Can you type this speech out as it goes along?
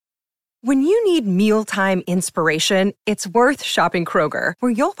When you need mealtime inspiration, it's worth shopping Kroger,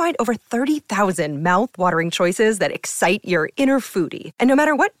 where you'll find over 30,000 mouth-watering choices that excite your inner foodie. And no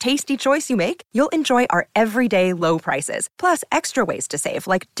matter what tasty choice you make, you'll enjoy our everyday low prices, plus extra ways to save,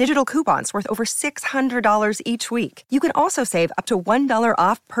 like digital coupons worth over $600 each week. You can also save up to $1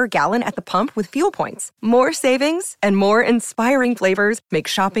 off per gallon at the pump with fuel points. More savings and more inspiring flavors make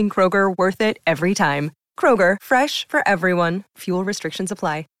shopping Kroger worth it every time. Kroger, fresh for everyone. Fuel restrictions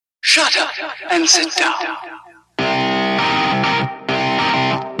apply. Shut up and sit down.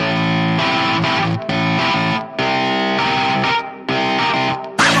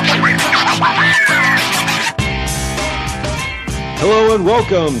 Hello and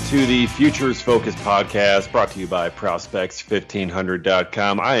welcome to the Futures Focus podcast brought to you by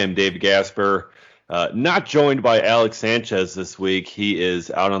Prospects1500.com. I am Dave Gasper, not joined by Alex Sanchez this week. He is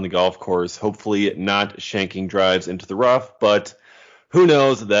out on the golf course, hopefully not shanking drives into the rough, but who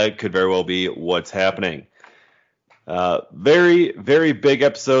knows? That could very well be what's happening. Very, very big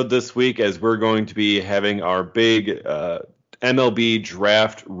episode this week as we're going to be having our big MLB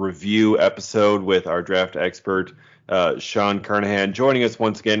draft review episode with our draft expert, Sean Carnahan, joining us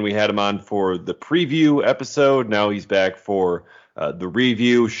once again. We had him on for the preview episode. Now he's back for the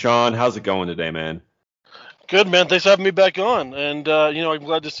review. Sean, how's it going today, man? Good, man. Thanks for having me back on. And, I'm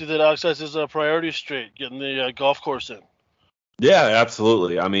glad to see that Alex has his priorities straight, getting the golf course in. Yeah,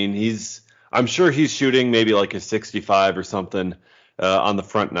 absolutely. I mean, I'm sure he's shooting maybe like a 65 or something on the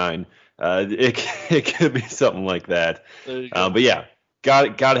front nine. It could be something like that. But yeah,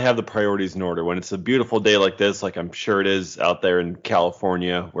 got to have the priorities in order. When it's a beautiful day like this, like I'm sure it is out there in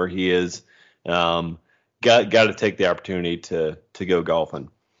California where he is, got to take the opportunity to go golfing.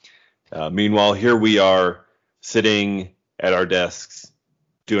 Meanwhile, here we are sitting at our desks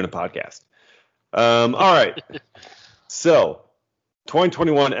doing a podcast. All right. So,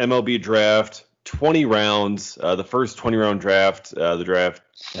 2021 MLB draft, 20 rounds, the first 20-round draft the draft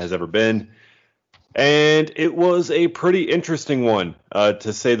has ever been. And it was a pretty interesting one,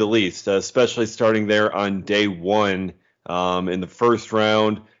 to say the least, especially starting there on day one in the first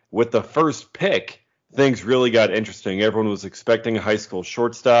round. With the first pick, things really got interesting. Everyone was expecting a high school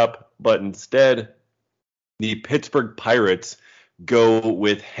shortstop, but instead, the Pittsburgh Pirates go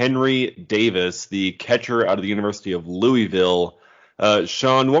with Henry Davis, the catcher out of the University of Louisville.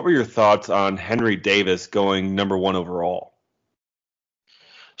 Sean, what were your thoughts on Henry Davis going number one overall?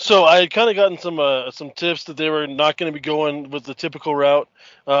 So I had kind of gotten some tips that they were not going to be going with the typical route.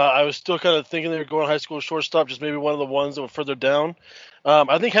 I was still kind of thinking they were going high school shortstop, just maybe one of the ones that were further down.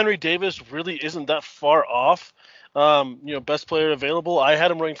 I think Henry Davis really isn't that far off. Best player available. I had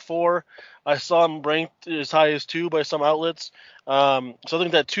him ranked 4. I saw him ranked as high as 2 by some outlets. So I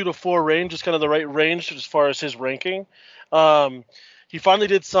think that 2 to 4 range is kind of the right range as far as his ranking. He finally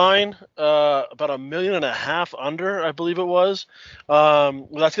did sign about $1.5 million under, I believe it was.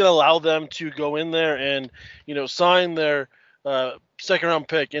 That's going to allow them to go in there and, sign their second round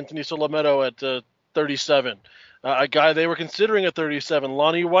pick, Anthony Solometo, at 37. A guy they were considering at 37,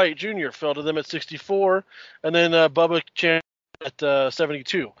 Lonnie White Jr., fell to them at 64, and then Bubba Chan at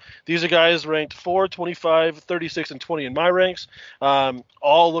 72. These are guys ranked 4, 25, 36, and 20 in my ranks.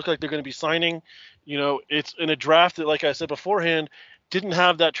 All look like they're going to be signing. It's in a draft that, like I said beforehand, didn't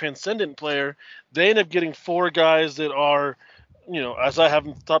have that transcendent player. They end up getting 4 guys that are, as I have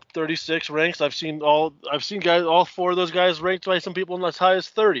in top 36 ranks. I've seen guys, all 4 of those guys ranked by some people as high as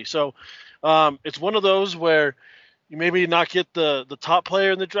 30. So it's one of those where you maybe not get the top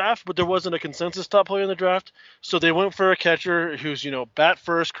player in the draft, but there wasn't a consensus top player in the draft. So they went for a catcher who's, bat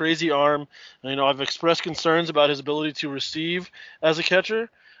first, crazy arm. I've expressed concerns about his ability to receive as a catcher,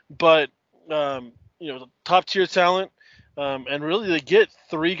 but, top tier talent. And really they get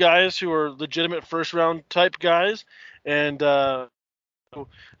 3 guys who are legitimate first round type guys. And we're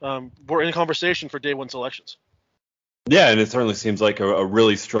in conversation for day one selections. Yeah, and it certainly seems like a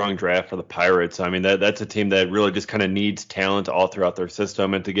really strong draft for the Pirates. I mean, that's a team that really just kind of needs talent all throughout their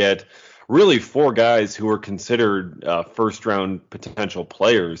system, and to get really 4 guys who are considered first-round potential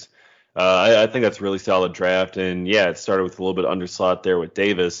players, I think that's a really solid draft. And, yeah, it started with a little bit underslot there with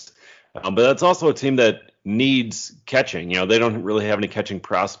Davis. But that's also a team that needs catching. They don't really have any catching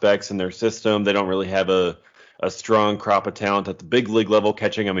prospects in their system. They don't really have a strong crop of talent at the big league level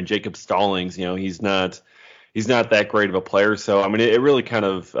catching. I mean, Jacob Stallings, he's not that great of a player. So, I mean, it really kind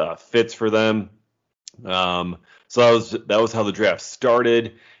of fits for them. So that was how the draft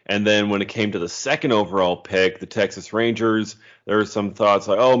started. And then when it came to the second overall pick, the Texas Rangers, there were some thoughts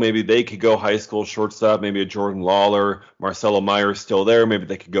like, oh, maybe they could go high school shortstop, maybe a Jordan Lawler, Marcelo Myers still there, maybe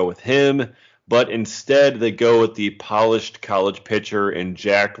they could go with him. but instead they go with the polished college pitcher in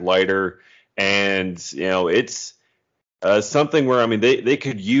Jack Leiter. And, it's something where, they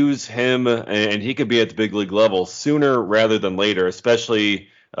could use him and he could be at the big league level sooner rather than later, especially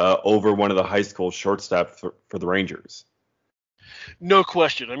over one of the high school shortstops for the Rangers. No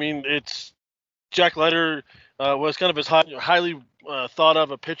question. It's Jack Leiter was kind of his highly thought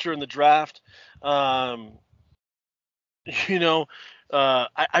of a pitcher in the draft. I'm not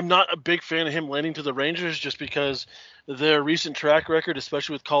a big fan of him landing to the Rangers just because their recent track record,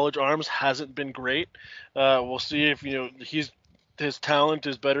 especially with college arms, hasn't been great. We'll see if his talent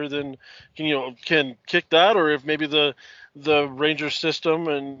is better than can kick that, or if maybe the Rangers system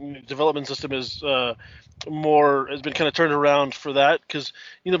and development system is has been kind of turned around for that, because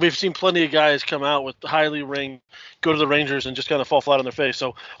we've seen plenty of guys come out with highly ranked, go to the Rangers and just kind of fall flat on their face.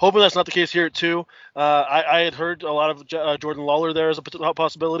 So hoping that's not the case here too. I had heard a lot of Jordan Lawler there as a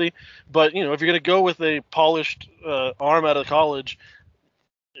possibility, but if you're going to go with a polished arm out of college,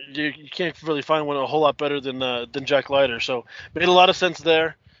 you can't really find one a whole lot better than Jack Leiter. So made a lot of sense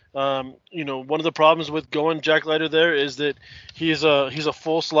there. One of the problems with going Jack Leiter there is that he's a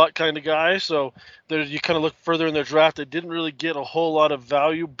full slot kind of guy. So there, you kind of look further in their draft, they didn't really get a whole lot of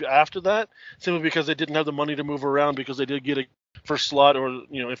value after that, simply because they didn't have the money to move around, because they did get a first slot or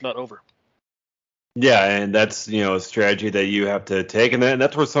if not over. Yeah, and that's a strategy that you have to take, and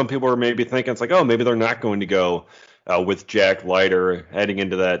that's where some people are maybe thinking it's like, oh, maybe they're not going to go with Jack Leiter heading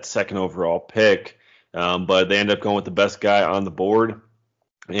into that second overall pick, but they end up going with the best guy on the board.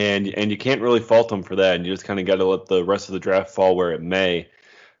 And you can't really fault them for that, and you just kind of got to let the rest of the draft fall where it may.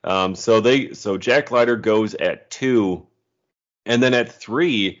 So Jack Leiter goes at 2, and then at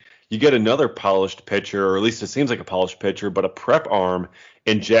 3 you get another polished pitcher, or at least it seems like a polished pitcher, but a prep arm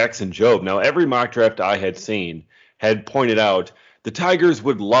in Jackson Jobe. Now, every mock draft I had seen had pointed out the Tigers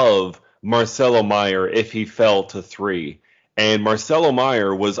would love Marcelo Meyer if he fell to 3, and Marcelo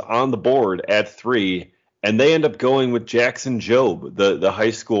Meyer was on the board at 3. And they end up going with Jackson Jobe, the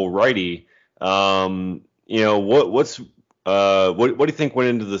high school righty. What do you think went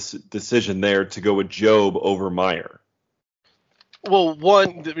into this decision there to go with Jobe over Meyer? Well,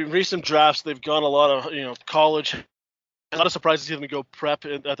 one, in recent drafts they've gone a lot of college. A lot of surprises to see them go prep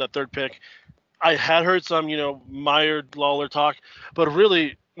at that third pick. I had heard some Meyer Lawler talk, but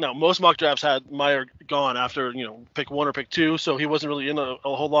really no. Most mock drafts had Meyer gone after pick 1 or pick 2, so he wasn't really in a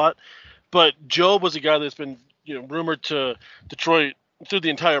whole lot. But Jobe was a guy that's been, rumored to Detroit through the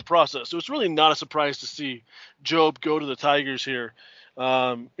entire process. So it's really not a surprise to see Jobe go to the Tigers here.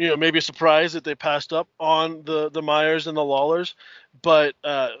 Maybe a surprise that they passed up on the Meyers and the Lawlers, but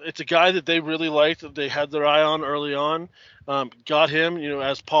it's a guy that they really liked, that they had their eye on early on. Got him,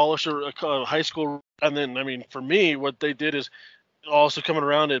 as polished a high school. And then, for me, what they did is also coming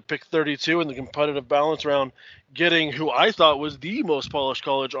around at pick 32 in the competitive balance round, getting who I thought was the most polished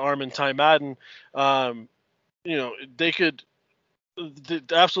college arm in Ty Madden. They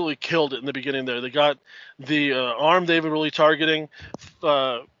absolutely killed it in the beginning there. They got the arm they've been really targeting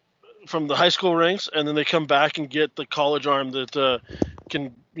from the high school ranks, and then they come back and get the college arm that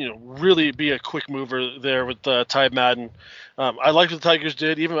can really be a quick mover there with Ty Madden. I liked what the Tigers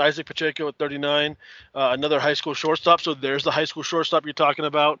did. Even Isaac Pacheco at 39, another high school shortstop. So there's the high school shortstop you're talking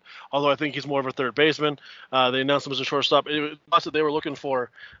about, although I think he's more of a third baseman. They announced him as a shortstop. It was what they were looking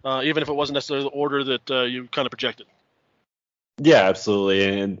for, even if it wasn't necessarily the order that you kind of projected. Yeah,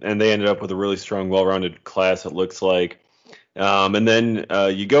 absolutely. And they ended up with a really strong, well-rounded class, it looks like. And then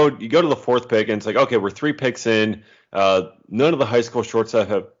you go to the fourth pick, and it's like, okay, we're 3 picks in. None of the high school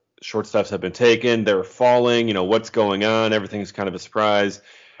shortstops have been taken. They're falling. What's going on? Everything's kind of a surprise.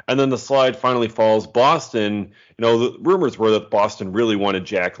 And then the slide finally falls. Boston, the rumors were that Boston really wanted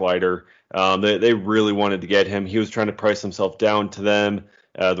Jack Leiter. They really wanted to get him. He was trying to price himself down to them.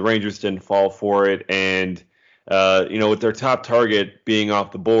 The Rangers didn't fall for it. And, with their top target being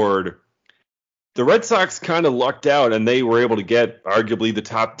off the board, the Red Sox kind of lucked out, and they were able to get arguably the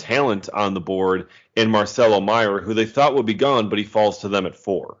top talent on the board in Marcelo Meyer, who they thought would be gone, but he falls to them at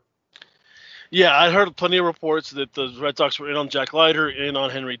 4. Yeah, I heard plenty of reports that the Red Sox were in on Jack Leiter, in on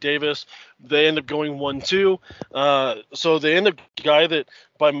Henry Davis. They end up going 1-2. So they end up the guy that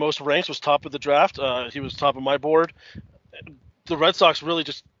by most ranks was top of the draft. He was top of my board. The Red Sox really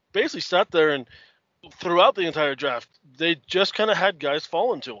just basically sat there, and throughout the entire draft, they just kind of had guys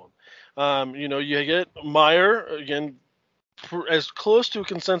falling to them. You get Meyer, again, as close to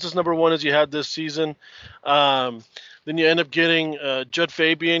consensus number 1 as you had this season. Then you end up getting Judd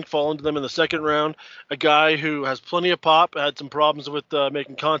Fabian falling to them in the second round, a guy who has plenty of pop, had some problems with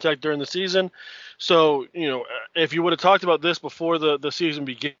making contact during the season. So, if you would have talked about this before the season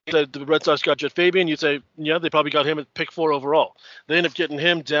began, that the Red Sox got Jett Fabian, you'd say, yeah, they probably got him at pick 4 overall. They end up getting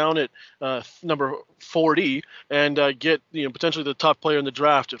him down at number 40 and get potentially the top player in the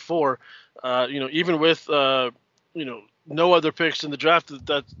draft at 4. Even with no other picks in the draft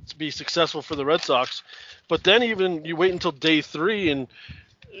that to be successful for the Red Sox. But then even you wait until day 3 and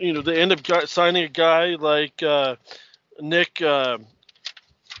they end up signing a guy like Nick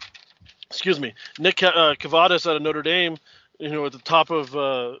Cavadas out of Notre Dame, at the top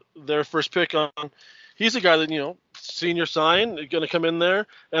of their first pick on. He's a guy that, senior sign, going to come in there,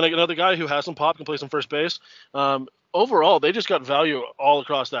 and another guy who has some pop, can play some first base. Overall, they just got value all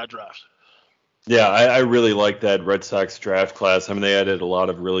across that draft. Yeah, I really like that Red Sox draft class. I mean, they added a lot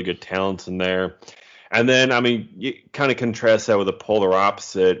of really good talents in there. And then, you kind of contrast that with the polar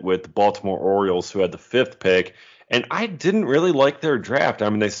opposite with the Baltimore Orioles, who had the 5th pick. And I didn't really like their draft. I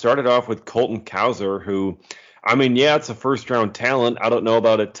mean, they started off with Colton Cowser, who, it's a first-round talent. I don't know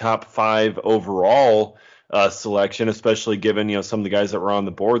about a top 5 overall selection, especially given, some of the guys that were on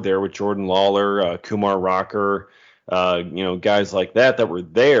the board there with Jordan Lawler, Kumar Rocker, guys like that were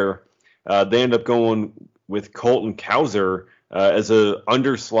there. They ended up going with Colton Cowser as a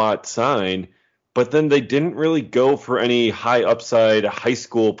underslot sign. But then they didn't really go for any high upside high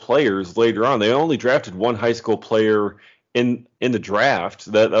school players later on. They only drafted one high school player in the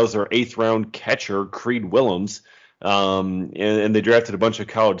draft. That was their 8th round catcher, Creed Willems. And they drafted a bunch of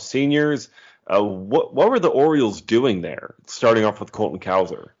college seniors. What were the Orioles doing there, starting off with Colton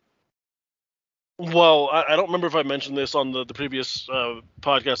Cowser? Well, I don't remember if I mentioned this on the previous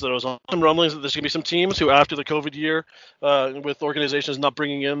podcast that I was on. Some rumblings that there's going to be some teams who, after the COVID year, with organizations not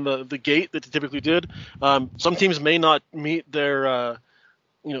bringing in the gate that they typically did, some teams may not meet their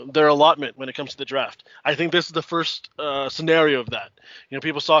allotment when it comes to the draft. I think this is the first scenario of that.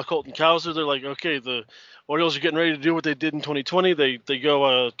 People saw Colton Cowser. They're like, okay, the Orioles are getting ready to do what they did in 2020. They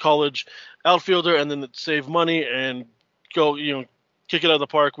go a college outfielder and then save money and go, kick it out of the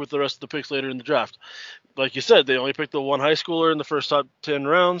park with the rest of the picks later in the draft. Like you said, they only picked the one high schooler in the first top 10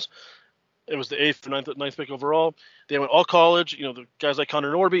 rounds. It was the 8th or 9th pick overall. They went all college. The guys like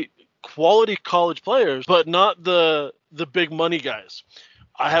Connor Norby, quality college players, but not the big money guys.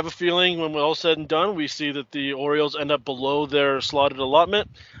 I have a feeling when we're all said and done, we see that the Orioles end up below their slotted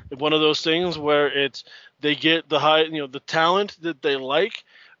allotment. One of those things where they get the high, the talent that they like,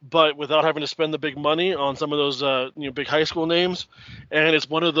 but without having to spend the big money on some of those big high school names. And it's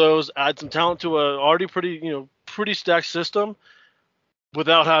one of those add some talent to a already pretty stacked system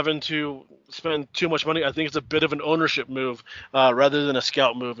without having to spend too much money. I think it's a bit of an ownership move rather than a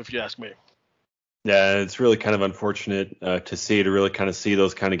scout move, if you ask me. Yeah, it's really kind of unfortunate to really kind of see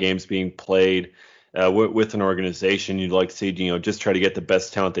those kind of games being played with an organization. You'd like to see, just try to get the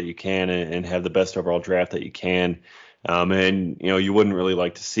best talent that you can and have the best overall draft that you can. And you wouldn't really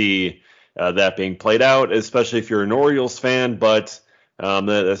like to see that being played out, especially if you're an Orioles fan. But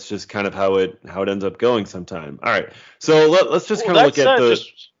that's just kind of how it ends up going sometime. All right, so let's just kind of look at the.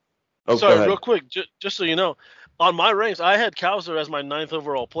 Sorry, real quick, just so you know, on my ranks, I had Cowser as my 9th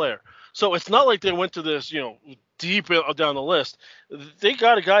overall player. So it's not like they went to this, deep down the list. They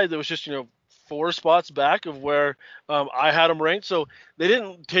got a guy that was just, 4 spots back of where I had him ranked. So they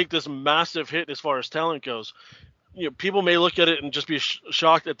didn't take this massive hit as far as talent goes. People may look at it and just be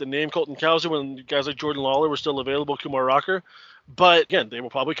shocked at the name Colton Cowser when guys like Jordan Lawler were still available, Kumar Rocker. But again, they will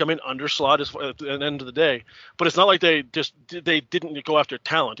probably come in under slot at the end of the day. But it's not like they didn't go after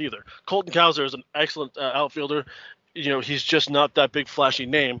talent either. Colton Cowser is an excellent outfielder. He's just not that big flashy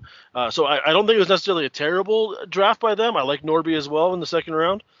name. So I don't think it was necessarily a terrible draft by them. I like Norby as well in the 2nd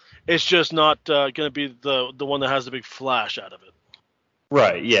round. It's just not going to be the one that has the big flash out of it.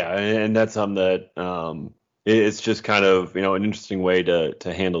 Right. Yeah, and that's something that it's just kind of an interesting way to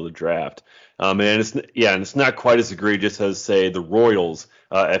handle the draft. And it's not quite as egregious as, say, the Royals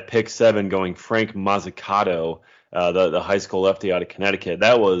at pick 7 going Frank Mazzucato, the high school lefty out of Connecticut.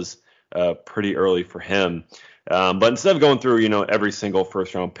 That was pretty early for him. But instead of going through, every single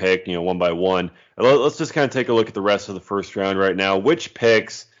first round pick, one by one, let's just kind of take a look at the rest of the first round right now. Which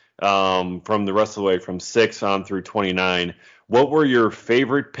picks from the rest of the way from 6 on through 29, what were your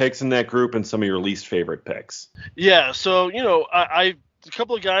favorite picks in that group and some of your least favorite picks? Yeah, so, a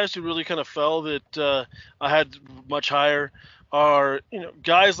couple of guys who really kind of fell that I had much higher are,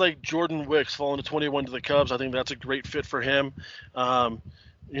 guys like Jordan Wicks falling to 21 to the Cubs. I think that's a great fit for him.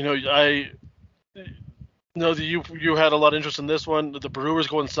 No, you had a lot of interest in this one. The Brewers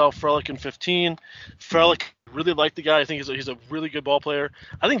going Sal Frelick in 15. Frelick, really like the guy. I think he's a really good ball player.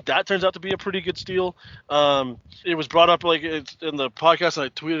 I think that turns out to be a pretty good steal. It was brought up like it's in the podcast, and I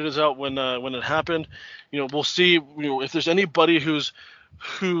tweeted this out when it happened. We'll see. If there's anybody whose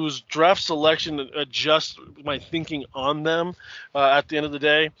draft selection adjusts my thinking on them at the end of the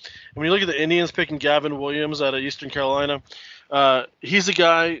day. And when you look at the Indians picking Gavin Williams out of Eastern Carolina, he's a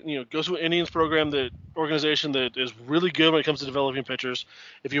guy, goes to an Indians organization that is really good when it comes to developing pitchers.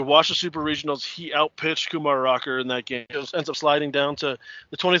 If you watch the Super Regionals, he outpitched Kumar Rocker in that game. He ends up sliding down to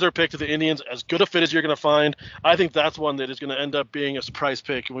the 23rd pick to the Indians. As good a fit as you're going to find. I think that's one that is going to end up being a surprise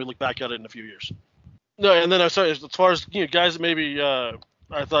pick when we look back at it in a few years. No, and then as far as guys that maybe I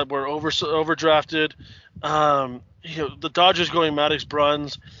thought were overdrafted. The Dodgers going Maddox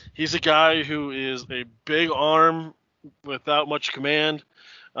Bruns. He's a guy who is a big arm without much command.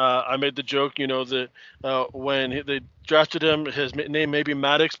 I made the joke, that when they drafted him, his name may be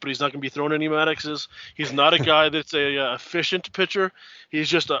Maddox, but he's not going to be throwing any Maddoxes. He's not a guy that's a efficient pitcher. He's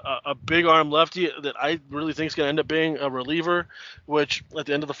just a big arm lefty that I really think is going to end up being a reliever, which at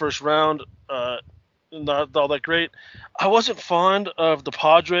the end of the first round, not all that great. I wasn't fond of the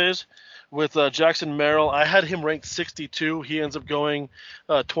Padres with Jackson Merrill. I had him ranked 62. He ends up going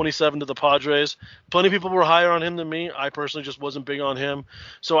 27 to the Padres. Plenty of people were higher on him than me. I personally just wasn't big on him.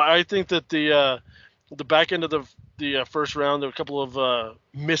 So I think that the back end of the first round, there were a couple of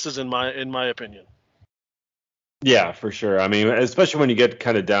misses in my opinion. Yeah, for sure. I mean, especially when you get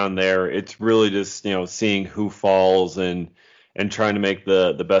kind of down there, it's really just seeing who falls and trying to make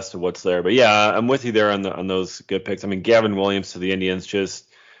the best of what's there. But yeah, I'm with you there on those good picks. I mean, Gavin Williams to the Indians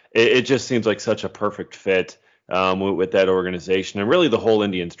it just seems like such a perfect fit with that organization. And really the whole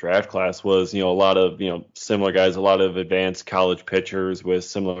Indians draft class was, a lot of, similar guys, a lot of advanced college pitchers with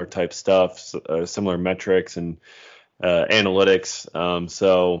similar type stuff, similar metrics and analytics.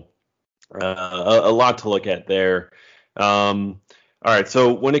 So a lot to look at there. All right.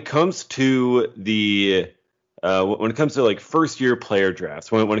 So when it comes to like first year player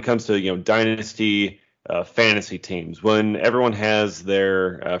drafts, when it comes to dynasty fantasy teams, when everyone has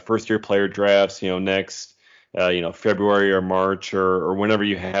their first year player drafts, next February or March or whenever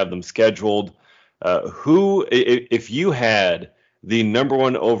you have them scheduled, who, if you had the number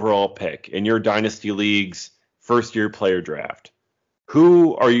one overall pick in your dynasty league's first year player draft,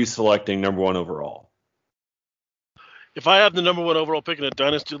 who are you selecting number one overall? If I have the number one overall pick in a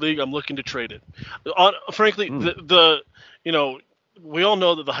dynasty league, I'm looking to trade it. Frankly, we all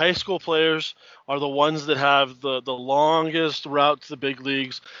know that the high school players are the ones that have the longest route to the big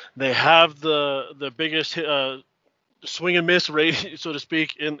leagues. They have the biggest swing and miss rate, so to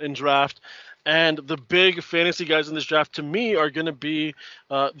speak, in draft. And the big fantasy guys in this draft, to me, are going to be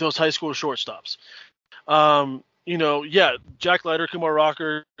those high school shortstops. Jack Leiter, Kumar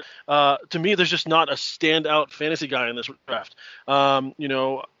Rocker. To me, there's just not a standout fantasy guy in this draft.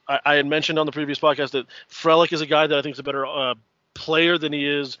 I had mentioned on the previous podcast that Frelick is a guy that I think is a better player than he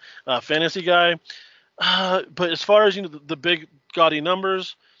is a fantasy guy. But as far as the big gaudy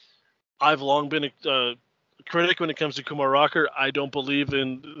numbers, I've long been a critic when it comes to Kumar Rocker. I don't believe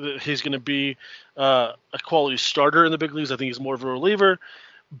he's going to be a quality starter in the big leagues. I think he's more of a reliever,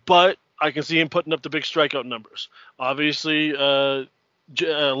 but I can see him putting up the big strikeout numbers. Obviously,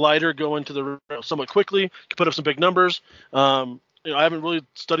 Leiter going to the somewhat quickly, can put up some big numbers. I haven't really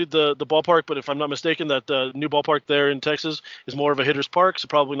studied the ballpark, but if I'm not mistaken, that new ballpark there in Texas is more of a hitter's park, so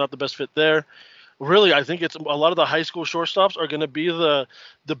probably not the best fit there. Really, I think it's a lot of the high school shortstops are going to be the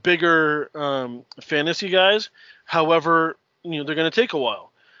bigger fantasy guys. However, they're going to take a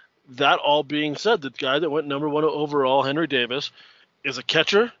while. That all being said, the guy that went number one overall, Henry Davis, is a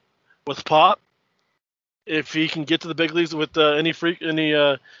catcher with pop. If he can get to the big leagues with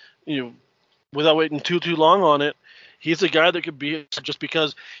without waiting too long on it, he's a guy that could be, just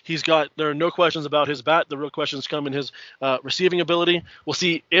because there are no questions about his bat. The real questions come in his receiving ability. We'll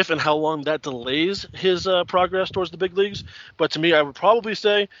see if and how long that delays his progress towards the big leagues. But to me, I would probably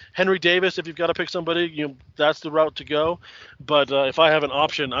say Henry Davis. If you've got to pick somebody, that's the route to go. But if I have an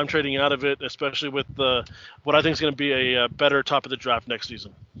option, I'm trading out of it, especially with what I think is going to be a better top of the draft next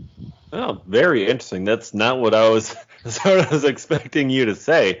season. Oh, very interesting. That's not what I was expecting you to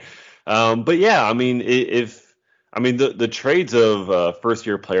say. But yeah, I mean, the trades of first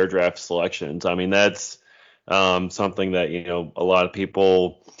year player draft selections, I mean, that's something that, a lot of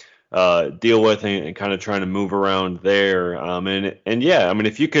people deal with and kind of trying to move around there. And yeah, I mean,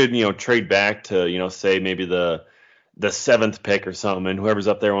 if you could, trade back to, say maybe the seventh pick or something, and whoever's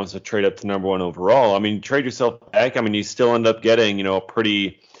up there wants to trade up to number one overall, I mean, trade yourself back. I mean, you still end up getting, a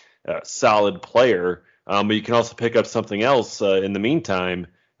pretty solid player but you can also pick up something else in the meantime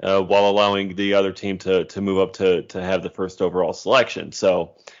while allowing the other team to move up to have the first overall selection.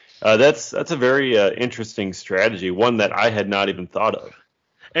 So that's a very interesting strategy, one that I had not even thought of.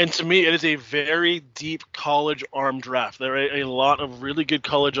 And to me, it is a very deep college arm draft. There are a lot of really good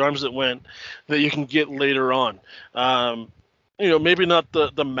college arms that you can get later on. Maybe not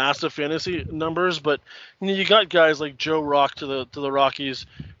the massive fantasy numbers, but you got guys like Joe Rock to the Rockies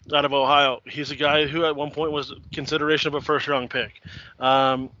out of Ohio. He's a guy who at one point was consideration of a first-round pick.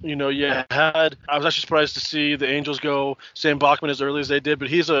 I was actually surprised to see the Angels go Sam Bachman as early as they did, but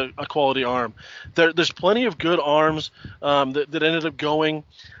he's a quality arm. There's plenty of good arms that ended up going.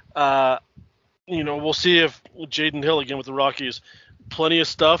 We'll see if Jaden Hill again with the Rockies. Plenty of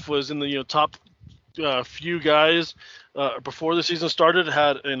stuff was in the top few guys before the season started.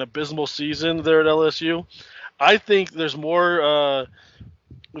 Had an abysmal season there at LSU. I think there's more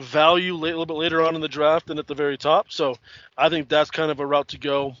value a little bit later on in the draft than at the very top. So I think that's kind of a route to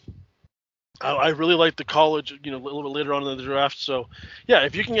go. I really like the college, a little bit later on in the draft. So yeah,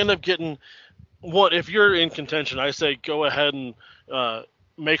 if you can end up getting one, if you're in contention, I say go ahead and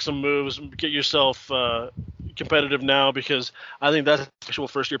make some moves, get yourself competitive now, because I think that's actual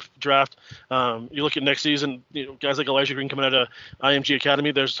first year draft. You look at next season, guys like Elijah Green coming out of IMG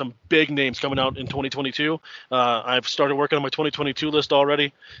Academy. There's some big names coming out in 2022. I've started working on my 2022 list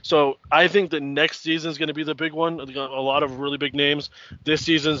already. So I think that next season is going to be the big one. A lot of really big names. This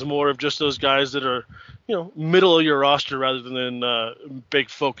season's more of just those guys that are, middle of your roster rather than big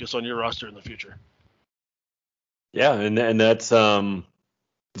focus on your roster in the future. Yeah, and that's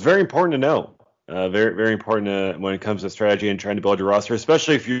it's very important to know. Very, very important when it comes to strategy and trying to build your roster,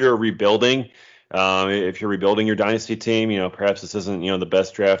 especially if you're rebuilding. If you're rebuilding your dynasty team, perhaps this isn't, the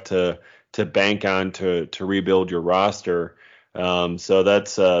best draft to bank on to rebuild your roster. So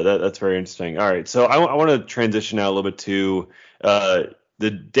that's very interesting. All right, so I want to transition now a little bit to the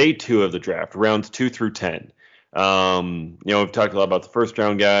day 2 of the draft, rounds 2 through 10. We've talked a lot about the first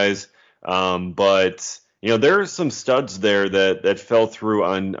round guys, but there are some studs there that fell through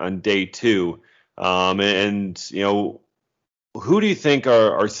on day 2. Who do you think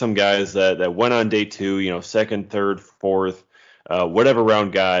are some guys that went on day 2, second, third, fourth, whatever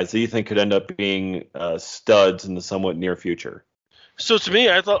round guys that you think could end up being studs in the somewhat near future? So to me,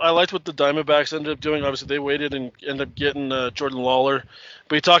 I liked what the Diamondbacks ended up doing. Obviously, they waited and ended up getting Jordan Lawler.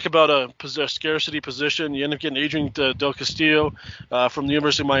 But you talk about a scarcity position. You end up getting Adrian Del Castillo from the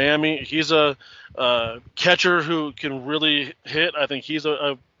University of Miami. He's a catcher who can really hit. I think he's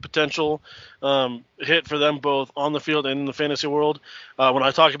a potential hit for them both on the field and in the fantasy world. When I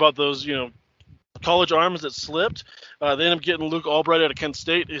talk about those, college arms that slipped, they ended up getting Luke Albright out of Kent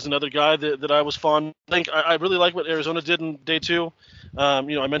State. He's another guy that I was fond. I really like what Arizona did in day 2. I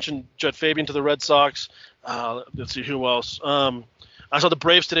mentioned Jett Fabian to the Red Sox. Let's see who else. I saw the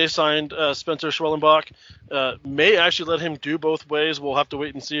Braves today signed Spencer Schwellenbach. May actually let him do both ways. We'll have to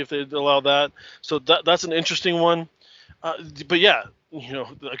wait and see if they allow that. So that's an interesting one. But yeah,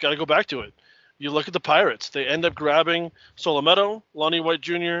 I got to go back to it. You look at the Pirates. They end up grabbing Solometo, Lonnie White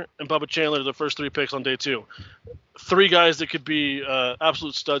Jr., and Bubba Chandler, the first 3 picks on day 2. 3 guys that could be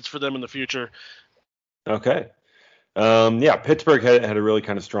absolute studs for them in the future. Okay. Pittsburgh had a really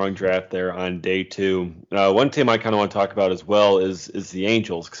kind of strong draft there on day 2. One team I kind of want to talk about as well is the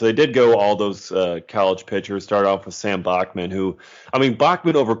Angels, because they did go all those college pitchers. Start off with Sam Bachman,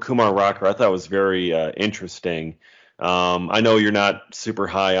 Bachman over Kumar Rocker I thought was very interesting. I know you're not super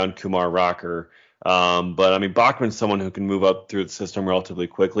high on Kumar Rocker, but Bachman's someone who can move up through the system relatively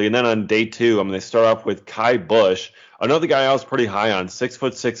quickly. And then on day 2, they start off with Kai Bush, another guy I was pretty high on,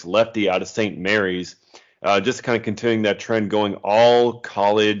 6'6" lefty out of St. Mary's. Just kind of continuing that trend, going all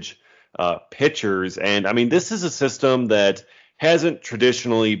college pitchers. And this is a system that hasn't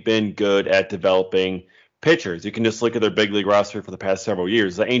traditionally been good at developing pitchers. You can just look at their big league roster for the past several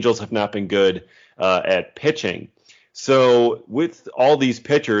years. The Angels have not been good at pitching. So with all these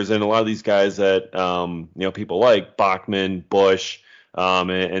pitchers and a lot of these guys that people like Bachman, Bush,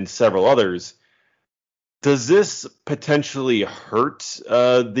 and several others, does this potentially hurt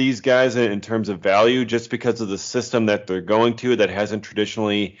these guys in terms of value just because of the system that they're going to that hasn't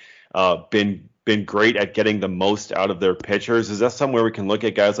traditionally been great at getting the most out of their pitchers? Is that somewhere we can look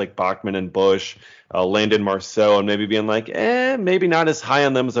at guys like Bachman and Bush, Landon Marceau, and maybe being like, maybe not as high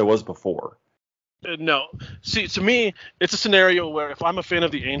on them as I was before? No. See, to me, it's a scenario where if I'm a fan of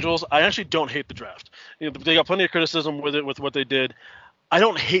the Angels, I actually don't hate the draft. They got plenty of criticism with what they did. I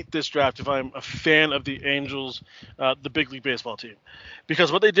don't hate this draft if I'm a fan of the Angels, the big league baseball team,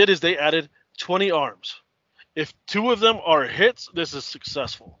 because what they did is they added 20 arms. If 2 of them are hits, this is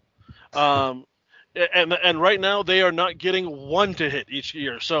successful. And right now they are not getting one to hit each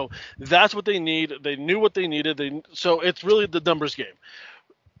year. So that's what they need. They knew what they needed. So it's really the numbers game.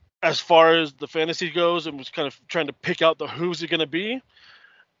 As far as the fantasy goes, and was kind of trying to pick out the who's it going to be.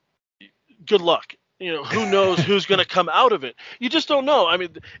 Good luck. Who knows who's going to come out of it? You just don't know. I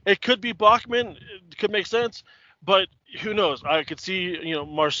mean, it could be Bachman. It could make sense, but who knows? I could see,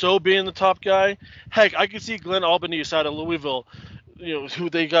 Marceau being the top guy. Heck, I could see Glenn Albanese out of Louisville,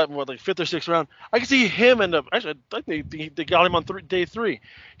 who they got, like 5th or 6th round. I could see him end up, actually, I think they got him on day 3.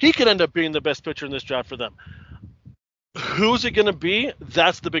 He could end up being the best pitcher in this draft for them. Who's it going to be?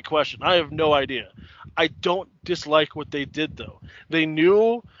 That's the big question. I have no idea. I don't dislike what they did, though. They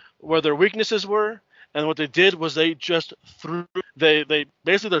knew where their weaknesses were. And what they did was they just threw. They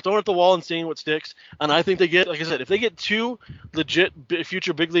basically they're throwing at the wall and seeing what sticks. And I think they get, like I said, if they get 2 legit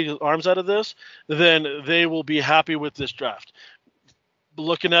future big league arms out of this, then they will be happy with this draft.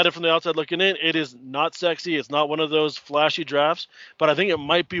 Looking at it from the outside looking in, it is not sexy. It's not one of those flashy drafts, but I think it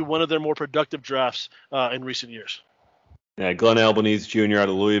might be one of their more productive drafts in recent years. Yeah, Glenn Albanese Jr. out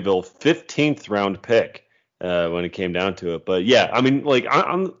of Louisville, 15th round pick. When it came down to it. But yeah, I mean,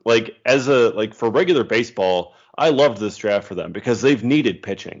 I'm for regular baseball, I loved this draft for them because they've needed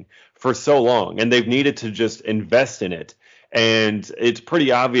pitching for so long and they've needed to just invest in it. And it's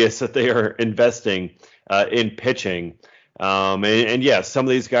pretty obvious that they are investing in pitching. And yeah, some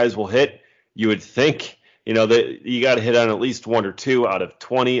of these guys will hit. You would think, that you got to hit on at least 1 or 2 out of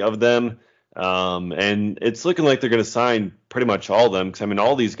 20 of them. And it's looking like they're going to sign pretty much all of them because, I mean,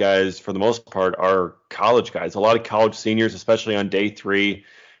 all these guys, for the most part, are college guys. A lot of college seniors, especially on day 3.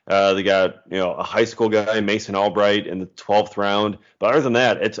 They got, a high school guy, Mason Albright, in the 12th round. But other than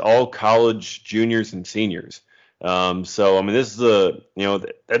that, it's all college juniors and seniors. So, I mean, this is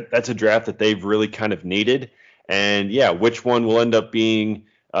that's a draft that they've really kind of needed. And, yeah, which one will end up being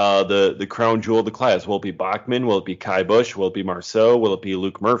the crown jewel of the class? Will it be Bachman? Will it be Kai Bush? Will it be Marceau? Will it be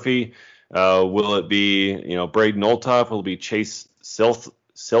Luke Murphy? Will it be, Braden Olthoff? Will it be Chase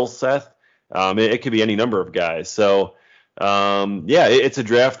Silseth? It could be any number of guys. So, it's a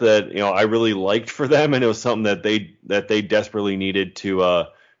draft that, I really liked for them, and it was something that they desperately needed to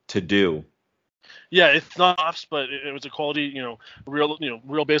do. Yeah, it's not offs, but it was a quality,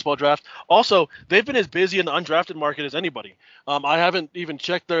 real baseball draft. Also, they've been as busy in the undrafted market as anybody. I haven't even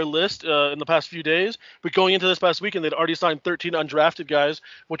checked their list in the past few days, but going into this past weekend, they'd already signed 13 undrafted guys,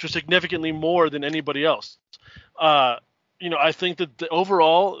 which was significantly more than anybody else. I think that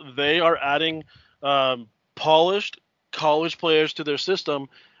overall they are adding polished college players to their system,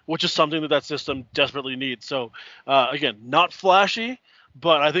 which is something that system desperately needs. So, again, not flashy,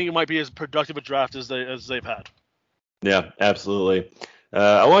 but I think it might be as productive a draft as they've had. Yeah, absolutely.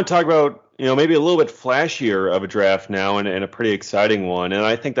 I want to talk about, maybe a little bit flashier of a draft now and a pretty exciting one. And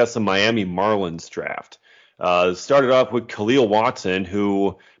I think that's the Miami Marlins draft. Started off with Khalil Watson,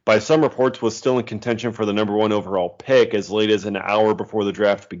 who by some reports was still in contention for the number 1 overall pick as late as an hour before the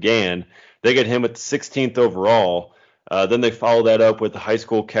draft began. They get him at the 16th overall. Then they follow that up with the high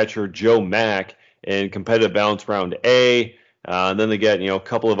school catcher Joe Mack in competitive balance round A. And then they get, a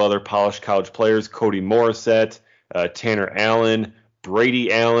couple of other polished college players, Cody Morissette, Tanner Allen,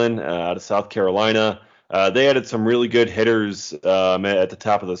 Brady Allen out of South Carolina. They added some really good hitters at the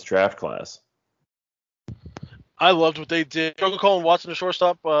top of this draft class. I loved what they did. Colin Watson, a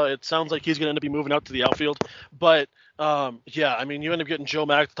shortstop. It sounds like he's going to end up moving out to the outfield. But, you end up getting Joe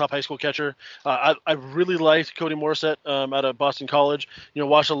Mack, the top high school catcher. I really liked Cody Morissette out of Boston College.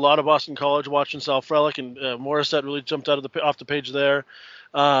 Watched a lot of Boston College, watching Sal Frelick, and Morissette really jumped out of off the page there.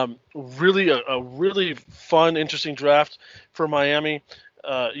 Really a really fun, interesting draft for Miami.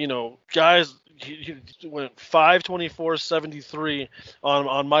 Guys, he went 5/24/73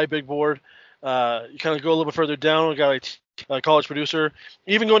 on my big board. You kind of go a little bit further down, a guy like a college producer,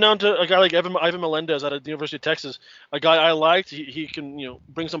 even going down to a guy like Ivan Melendez out of the University of Texas, a guy I liked. He can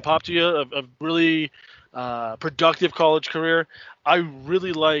bring some pop to you, a really productive college career. I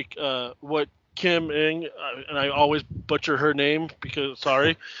really like what Kim Ng, and I always butcher her name because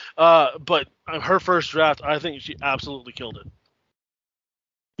sorry, but her first draft, I think she absolutely killed it.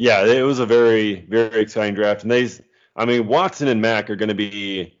 Yeah, it was a very, very exciting draft, and Watson and Mack are going to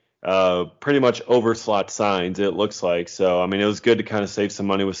be pretty much overslot signs, it looks like. So, it was good to kind of save some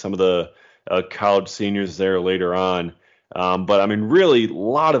money with some of the college seniors there later on. But, really a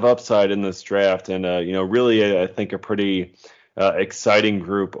lot of upside in this draft and, really I think a pretty exciting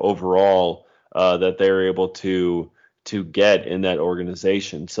group overall that they were able to get in that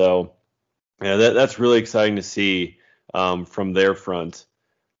organization. So, yeah, that's really exciting to see from their front.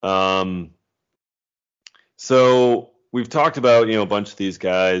 So, we've talked about, a bunch of these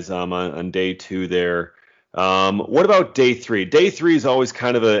guys on day 2 there. What about day 3? Day 3 is always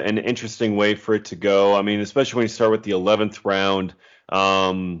kind of an interesting way for it to go. I mean, especially when you start with the 11th round.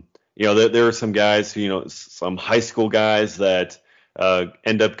 There are some guys who, some high school guys that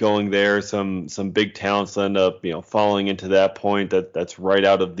end up going there. Some big talents end up, falling into that point. That's right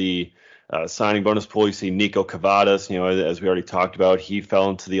out of the signing bonus pool. You see Nico Kavadas, as we already talked about, he fell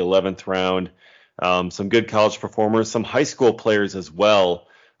into the 11th round. Some good college performers, some high school players as well.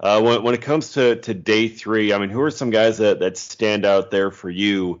 When it comes to day 3, I mean, who are some guys that stand out there for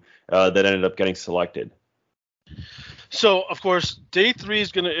you that ended up getting selected? So, of course, day 3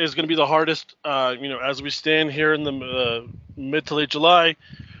 is gonna be the hardest. As we stand here in the mid to late July,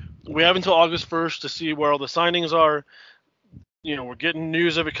 we have until August 1st to see where all the signings are. We're getting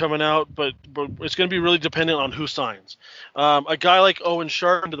news of it coming out, but it's going to be really dependent on who signs. A guy like Owen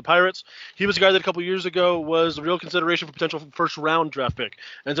Sharp to the Pirates, he was a guy that a couple years ago was a real consideration for potential first-round draft pick.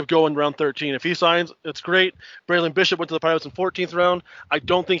 Ends up going round 13. If he signs, it's great. Braylon Bishop went to the Pirates in 14th round. I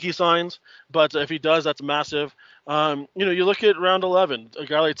don't think he signs, but if he does, that's massive. You look at round 11, a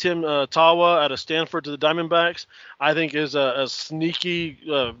guy like Tim Tawa out of Stanford to the Diamondbacks, I think is a sneaky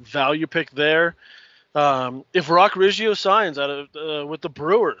value pick there. If Rock Riggio signs with the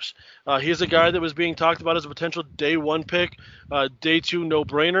Brewers, he's a guy that was being talked about as a potential day 1 pick, day 2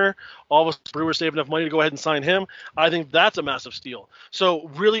 no-brainer. All of us Brewers save enough money to go ahead and sign him. I think that's a massive steal. So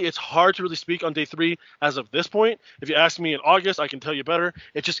really, it's hard to really speak on day 3 as of this point. If you ask me in August, I can tell you better.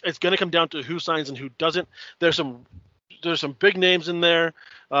 It's going to come down to who signs and who doesn't. There's some big names in there,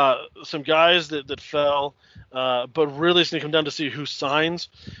 some guys that fell, but really it's going to come down to see who signs.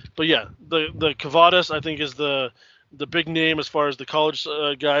 But yeah, the Kavadas I think is the big name as far as the college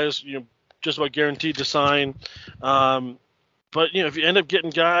guys, just about guaranteed to sign. But if you end up getting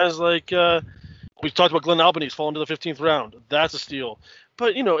guys like we've talked about Glenn Albanese falling to the 15th round, that's a steal.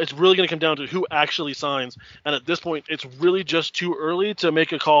 But it's really going to come down to who actually signs, and at this point, it's really just too early to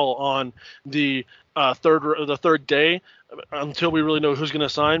make a call on the third day until we really know who's going to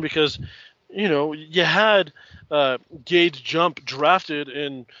sign. Because you had Gage Jump drafted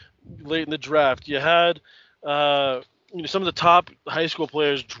late in the draft. You had some of the top high school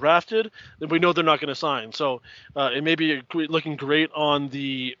players drafted, then we know they're not going to sign. So it may be looking great on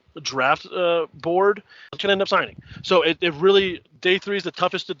the draft board, can end up signing. So it really, day 3 is the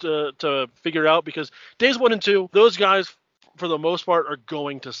toughest to figure out, because days 1 and 2, those guys for the most part are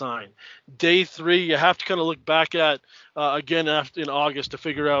going to sign. Day 3, you have to kind of look back at again in August to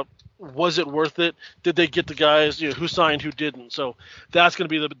figure out, was it worth it? Did they get the guys who signed, who didn't? So that's going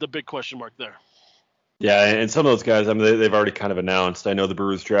to be the big question mark there. Yeah, and some of those guys, I mean, they've already kind of announced. I know the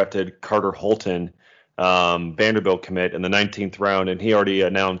Brewers drafted Carter Holton, Vanderbilt commit, in the 19th round, and he already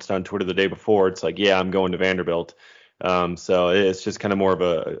announced on Twitter the day before. It's like, yeah, I'm going to Vanderbilt. So it's just kind of more of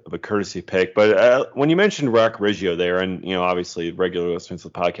a courtesy pick. But when you mentioned Rock Riggio there, and obviously regular listeners to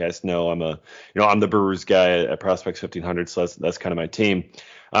the podcast know I'm the Brewers guy at Prospects 1500, so that's kind of my team.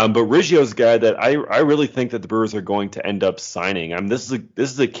 But Riggio's a guy that I really think that the Brewers are going to end up signing. I mean, this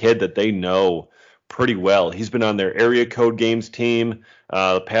is a kid that they know pretty well. He's been on their area code games team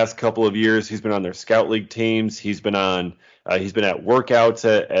the past couple of years. He's been on their scout league teams. He's been at workouts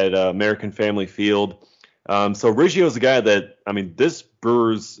at American Family Field. So Riggio is a guy that, I mean, this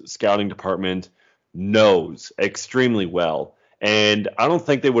Brewers scouting department knows extremely well. And I don't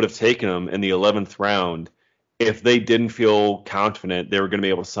think they would have taken him in the 11th round if they didn't feel confident they were going to be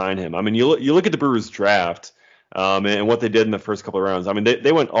able to sign him. I mean, you look at the Brewers draft and what they did in the first couple of rounds. I mean,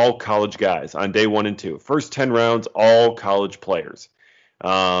 they went all college guys on day 1 and 2. First 10 rounds, all college players.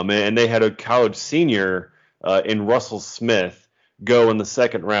 And they had a college senior in Russell Smith go in the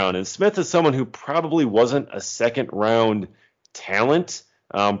 2nd round. And Smith is someone who probably wasn't a 2nd round talent.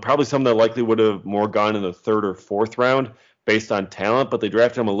 Probably someone that likely would have more gone in the 3rd or 4th round based on talent, but they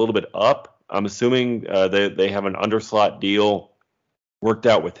drafted him a little bit up. I'm assuming they have an underslot deal worked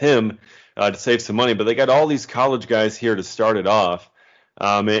out with him to save some money, but they got all these college guys here to start it off.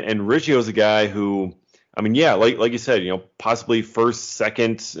 And Riggio's a guy who, I mean, yeah, like you said, possibly 1st,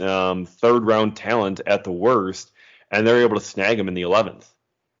 2nd, 3rd round talent at the worst, and they're able to snag him in the 11th.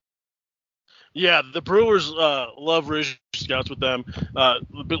 Yeah, the Brewers love Riggio scouts with them.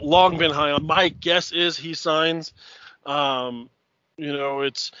 Long been high on. My guess is he signs.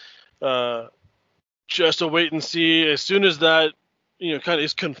 It's just a wait and see. As soon as that kind of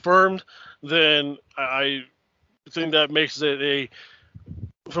is confirmed, then I think that makes it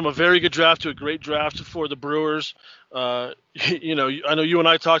from a very good draft to a great draft for the Brewers. I know you and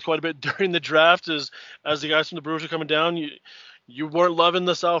I talked quite a bit during the draft as the guys from the Brewers are coming down. You weren't loving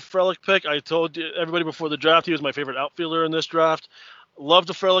the Sal Frelick pick. I told everybody before the draft he was my favorite outfielder in this draft. Love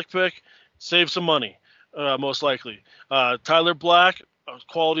the Frelick pick. Save some money, most likely. Tyler Black,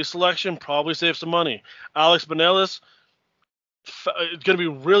 quality selection, probably save some money. Alex Binelas, it's going to be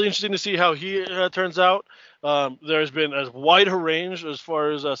really interesting to see how he turns out. There's been as wide a range as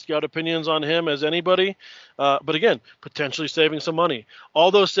far as scout opinions on him as anybody. But again, potentially saving some money. All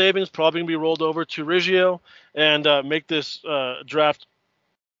those savings probably going to be rolled over to Riggio and make this draft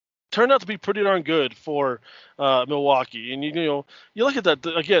turn out to be pretty darn good for Milwaukee. And, you look at that,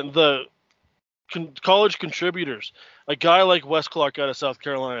 again, the college contributors, a guy like Wes Clark out of South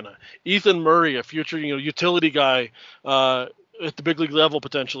Carolina, Ethan Murray, a future utility guy at the big league level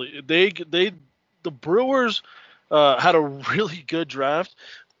potentially. The Brewers had a really good draft,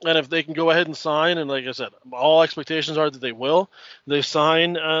 and if they can go ahead and sign, and like I said, all expectations are that they will, they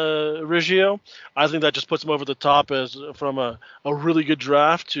sign Riggio, I think that just puts them over the top as from a really good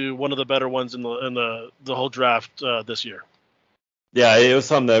draft to one of the better ones in the whole draft this year. Yeah, it was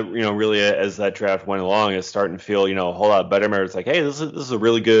something that, really as that draft went along, is starting to feel, a whole lot better. It's like, hey, this is a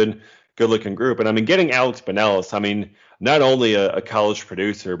really good looking group. And I mean, getting Alex Binelas, not only a college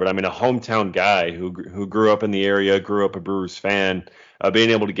producer, but a hometown guy who grew up in the area, grew up a Brewers fan, being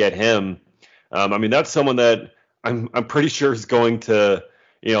able to get him, that's someone that I'm pretty sure is going to,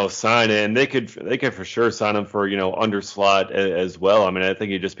 sign it, and they could for sure sign him for, under slot as well. I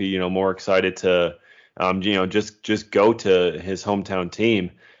think he'd just be, more excited to, just go to his hometown team.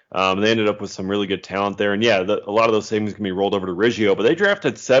 They ended up with some really good talent there. And, yeah, a lot of those things can be rolled over to Riggio. But they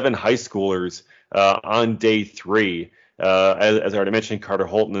drafted 7 high schoolers on day 3. As I already mentioned, Carter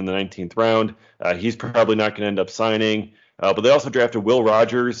Holton in the 19th round. He's probably not going to end up signing. But they also drafted Will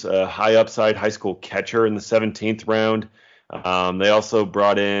Rogers, a high upside high school catcher, in the 17th round. They also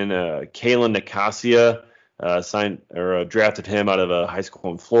brought in Kalen Nicasia, drafted him out of a high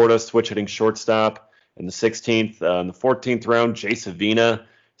school in Florida, switch hitting shortstop in the 16th. In the 14th round, Jay Savina,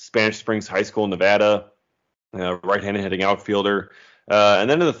 Spanish Springs High School in Nevada, right-handed hitting outfielder. And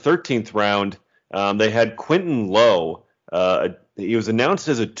then in the 13th round, they had Quentin Lowe. He was announced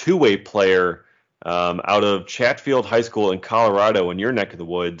as a two-way player out of Chatfield High School in Colorado, in your neck of the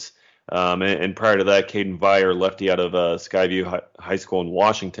woods. And prior to that, Caden Vire, lefty out of Skyview High School in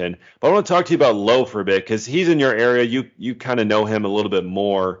Washington. But I want to talk to you about Lowe for a bit, because he's in your area. You kind of know him a little bit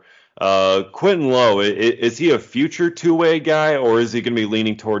more. Quentin Lowe, is he a future two-way guy, or is he going to be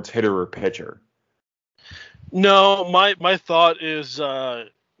leaning towards hitter or pitcher? No, my thought is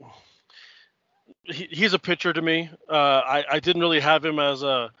he's a pitcher to me. I didn't really have him as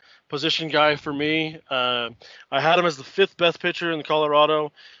a position guy for me. I had him as the 5th best pitcher in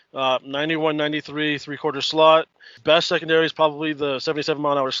Colorado, 91, 93, 3/4 slot. Best secondary is probably the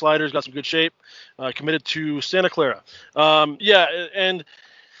 77-mile-an-hour slider. He's got some good shape. Committed to Santa Clara. And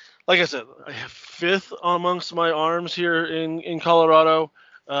like I said, I have 5th amongst my arms here in Colorado.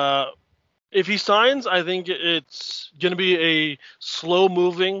 If he signs, I think it's going to be a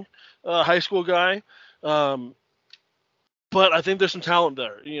slow-moving high school guy. But I think there's some talent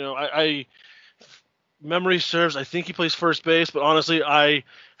there. Memory serves, I think he plays first base, but honestly, I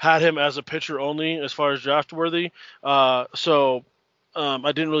had him as a pitcher only as far as draft worthy. So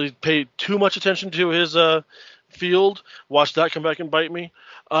I didn't really pay too much attention to his field. Watch that come back and bite me.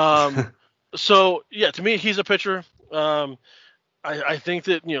 So yeah, to me, he's a pitcher. I think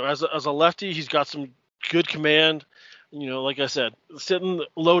that, as a lefty, he's got some good command. Like I said, sitting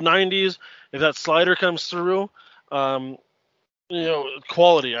low 90s, if that slider comes through,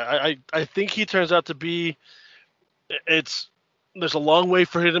 quality. I think he turns out to be. There's a long way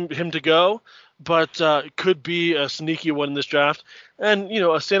for him to go, but it could be a sneaky one in this draft. And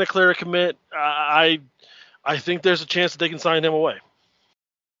a Santa Clara commit. I think there's a chance that they can sign him away.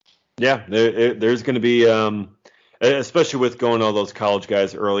 Yeah, there's going to be, especially with going all those college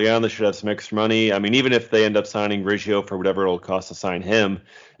guys early on, they should have some extra money. Even if they end up signing Riggio for whatever it'll cost to sign him,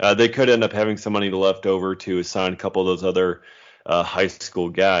 they could end up having some money left over to sign a couple of those other high school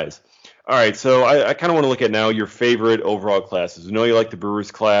guys. All right, so I kind of want to look at now your favorite overall classes. We know you like the Brewers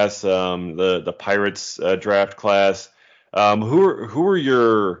class, the Pirates draft class. Who are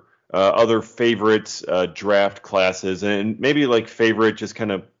your other favorite draft classes, and maybe like favorite just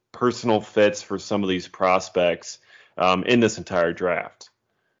kind of personal fits for some of these prospects in this entire draft?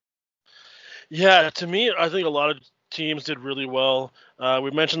 Yeah, to me, I think a lot of teams did really well.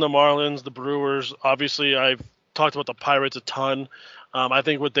 We mentioned the Marlins, the Brewers. Obviously, I've talked about the Pirates a ton. I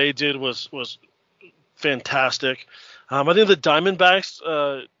think what they did was fantastic. I think the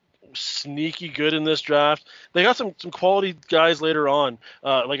Diamondbacks sneaky good in this draft. They got some quality guys later on.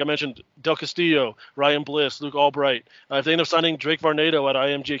 Like I mentioned, Del Castillo, Ryan Bliss, Luke Albright. If they end up signing Drake Varnado at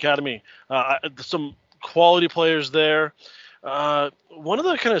IMG Academy, some quality players there. One of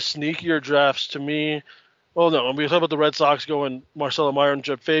the kind of sneakier drafts to me. Well, no, when we talk about the Red Sox going Marcelo Meyer and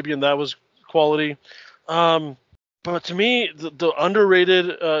Jeb Fabian, that was quality. But to me, the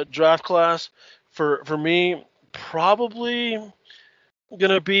underrated draft class for me probably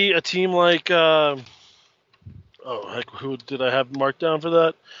gonna be a team like who did I have marked down for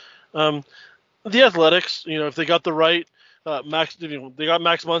that? The Athletics. If they got the right Max, they got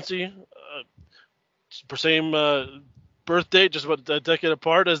Max Muncy, same birth date, just about a decade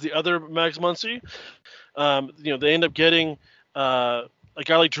apart as the other Max Muncy. They end up getting a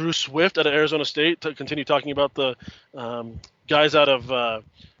guy like Drew Swift out of Arizona State to continue talking about the guys out of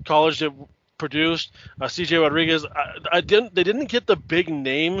college that produced. CJ Rodriguez. They didn't get the big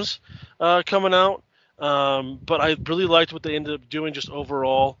names coming out, but I really liked what they ended up doing just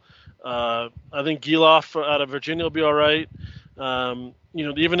overall. I think Giloff out of Virginia will be all right.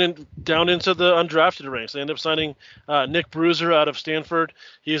 Even down into the undrafted ranks, they end up signing Nick Bruiser out of Stanford.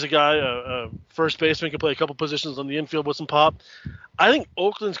 He's a guy, a first baseman, can play a couple positions on the infield with some pop. I think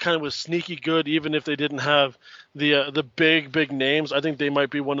Oakland's kind of was sneaky good, even if they didn't have the big names. I think they might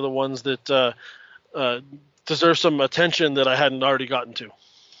be one of the ones that deserve some attention that I hadn't already gotten to.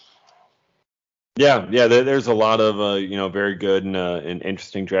 Yeah. There's a lot of very good and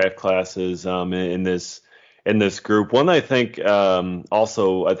interesting draft classes in this group. One I think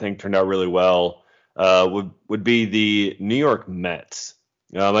also turned out really well would be the New York Mets.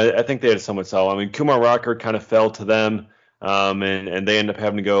 I think they had somewhat solid. I mean, Kumar Rocker kind of fell to them, and they end up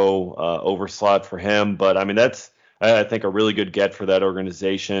having to go over slot for him. But I mean, that's I think a really good get for that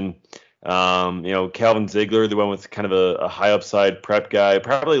organization. Calvin Ziegler, they went with kind of a high upside prep guy,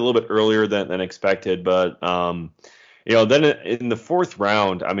 probably a little bit earlier than expected, but then in the fourth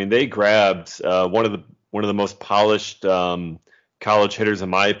round, I mean, they grabbed one of the most polished college hitters, in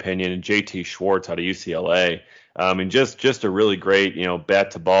my opinion, JT Schwartz out of UCLA. Just a really great,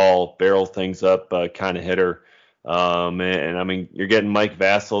 bat to ball, barrel things up kind of hitter. And I mean, you're getting Mike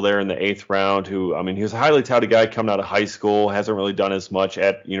Vassell there in the 8th round, who, I mean, he was a highly touted guy coming out of high school, hasn't really done as much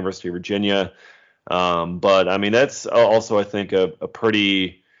at University of Virginia. But I mean, that's also, I think, a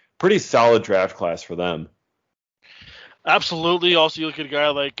pretty solid draft class for them. Absolutely. Also, you look at a guy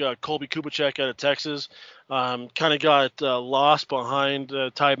like Colby Kubicek out of Texas, kind of got lost behind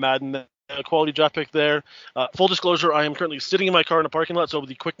Ty Madden, a quality draft pick there. Full disclosure, I am currently sitting in my car in a parking lot, so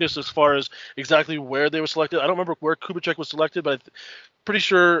the quickness as far as exactly where they were selected, I don't remember where Kubicek was selected, but I'm pretty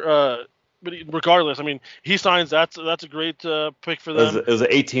sure. But regardless, I mean, he signs. That's a great pick for them. It was the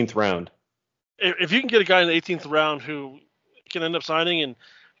 18th round. If you can get a guy in the 18th round who can end up signing and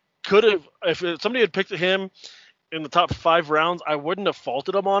could have, if somebody had picked him in the top 5 rounds, I wouldn't have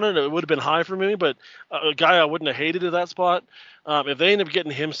faulted him on it. It would have been high for me, but a guy I wouldn't have hated at that spot. If they end up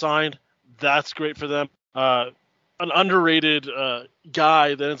getting him signed, that's great for them. An underrated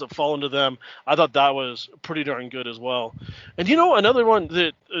guy that ends up falling to them, I thought that was pretty darn good as well. And another one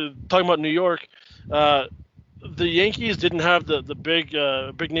that talking about New York, the Yankees didn't have the big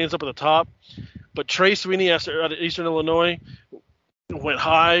names up at the top, but Trey Sweeney out of Eastern Illinois went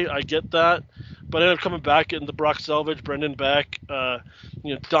high. I get that. But ended up coming back in the Brock Selvage, Brendan Beck,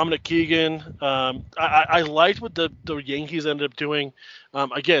 Dominic Keegan. I liked what the Yankees ended up doing.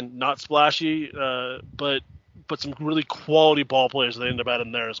 Again, not splashy, but some really quality ball players they ended up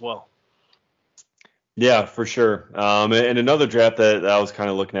adding there as well. Yeah, for sure. And another draft that I was kind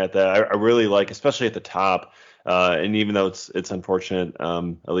of looking at that I really like, especially at the top. And even though it's unfortunate,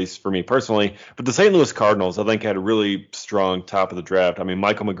 at least for me personally, but the St. Louis Cardinals, I think, had a really strong top of the draft. I mean,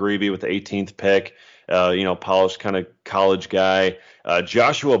 Michael McGreevy with the 18th pick, polished kind of college guy.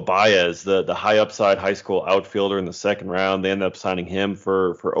 Joshua Baez, the high upside high school outfielder in the 2nd round. They ended up signing him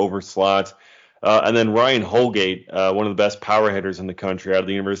for overslot. And then Ryan Holgate, one of the best power hitters in the country out of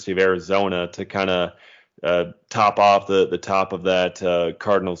the University of Arizona, to kind of top off the top of that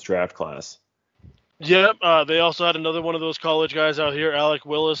Cardinals draft class. Yep. They also had another one of those college guys out here, Alec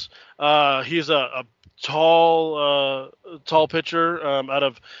Willis. He's a tall pitcher out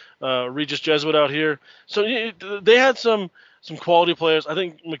of Regis Jesuit out here. So they had some quality players. I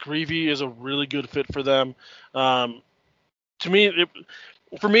think McGreevy is a really good fit for them. For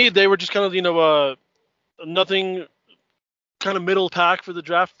me, they were just kind of nothing, kind of middle pack for the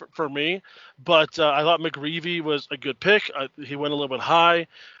draft for me. But I thought McGreevy was a good pick. He went a little bit high.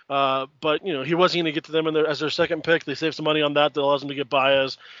 But he wasn't going to get to them as their 2nd pick. They saved some money on that allows them to get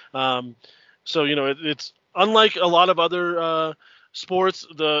Baez. So it's unlike a lot of other sports,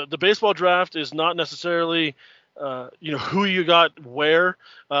 the baseball draft is not necessarily who you got where,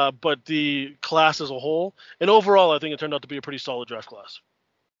 but the class as a whole. And overall, I think it turned out to be a pretty solid draft class.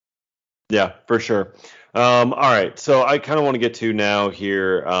 Yeah, for sure. All right, so I kind of want to get to now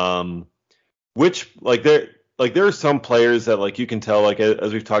here, there are some players that like you can tell, like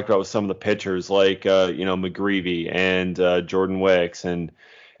as we've talked about with some of the pitchers, like McGreevy and Jordan Wicks and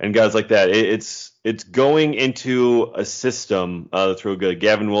guys like that. It's going into a system that's real good.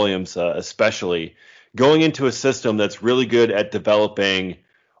 Gavin Williams, especially going into a system that's really good at developing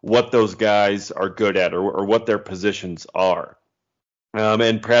what those guys are good at or what their positions are.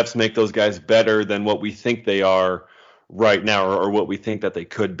 And perhaps make those guys better than what we think they are right now or what we think that they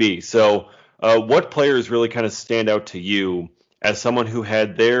could be. So what players really kind of stand out to you as someone who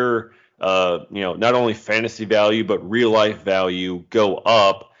had their, not only fantasy value, but real life value go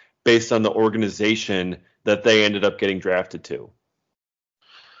up based on the organization that they ended up getting drafted to?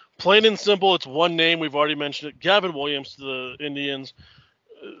 Plain and simple, it's one name. We've already mentioned it. Gavin Williams to the Indians.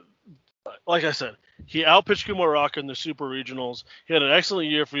 Like I said, he outpitched Kumar Rocker in the Super Regionals. He had an excellent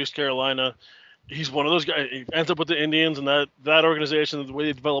year for East Carolina. He's one of those guys. He ends up with the Indians and that organization, the way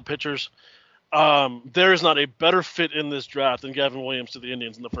they develop pitchers. There is not a better fit in this draft than Gavin Williams to the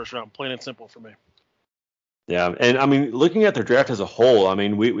Indians in the first round. Plain and simple for me. Yeah, and I mean, looking at their draft as a whole, I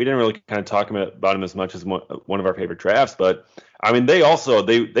mean, we didn't really kind of talk about him as much as one of our favorite drafts, but I mean, they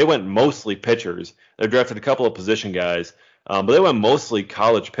went mostly pitchers. They drafted a couple of position guys. But they went mostly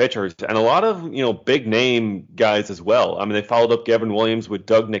college pitchers and a lot of, big name guys as well. I mean, they followed up Gavin Williams with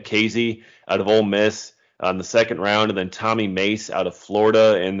Doug Nikhazy out of Ole Miss in the second round, and then Tommy Mace out of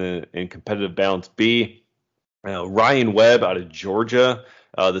Florida in competitive balance B. Ryan Webb out of Georgia,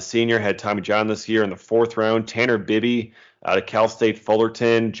 the senior, had Tommy John this year in the fourth round. Tanner Bibby out of Cal State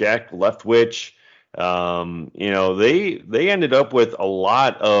Fullerton, Jack Leftwich. They ended up with a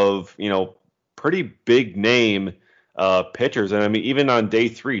lot of, pretty big name pitchers. And I mean, even on day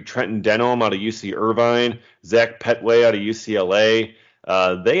 3, Trenton Denholm out of UC Irvine, Zach Petway out of UCLA,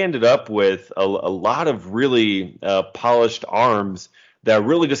 they ended up with a lot of really polished arms that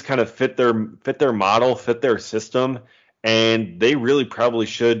really just kind of fit their model, fit their system, and they really probably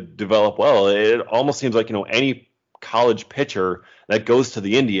should develop well. It almost seems like, any college pitcher that goes to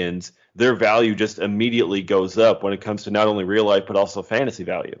the Indians, their value just immediately goes up when it comes to not only real life but also fantasy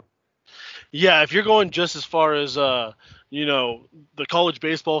value. Yeah, if you're going just as far as the college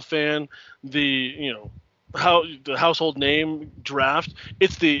baseball fan, the household name draft,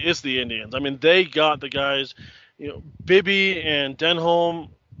 it's the Indians. I mean, they got the guys, Bibby and Denholm.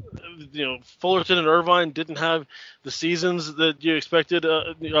 Fullerton and Irvine didn't have the seasons that you expected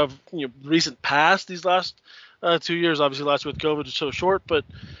of recent past these last 2 years. Obviously, last year with COVID is so short, but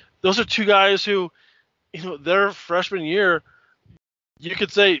those are two guys who, their freshman year, you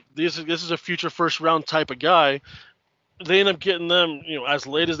could say this is a future first round type of guy. They end up getting them, as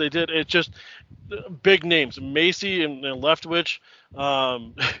late as they did. It's just big names, Macy and Leftwich.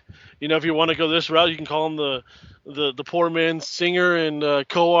 If you want to go this route, you can call them the poor man Singer and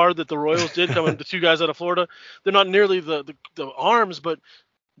Coar that the Royals did, coming the two guys out of Florida. They're not nearly the arms, but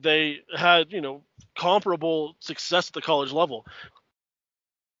they had comparable success at the college level.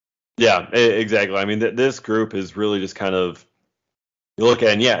 Yeah, exactly. I mean, this group is really just kind of, you look at,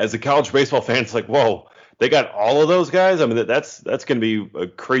 and yeah, as a college baseball fan, it's like, whoa, they got all of those guys. I mean, that's going to be a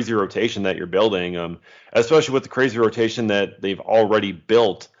crazy rotation that you're building, especially with the crazy rotation that they've already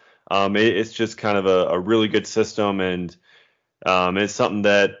built. It's just kind of a really good system, and it's something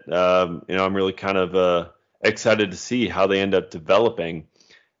that I'm really kind of excited to see how they end up developing.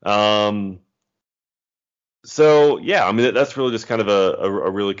 So yeah, I mean, that's really just kind of a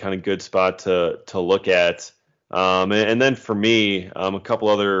really kind of good spot to look at. And then for me, a couple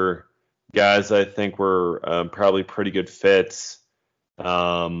other guys I think were probably pretty good fits.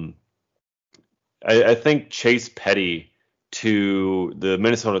 I think Chase Petty to the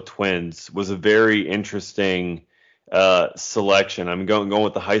Minnesota Twins was a very interesting selection. I'm going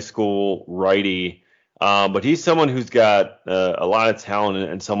with the high school righty, but he's someone who's got a lot of talent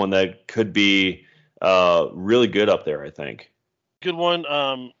and someone that could be really good up there, I think. Good one.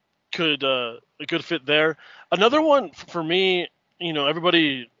 A good fit there. Another one for me,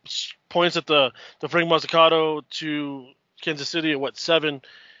 everybody points at the Frank Mozzicato to Kansas City at 7,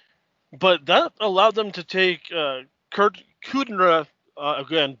 but that allowed them to take Kurt Kudra,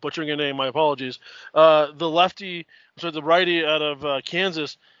 again butchering a name, my apologies, the righty out of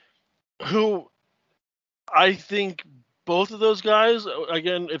Kansas, who I think both of those guys,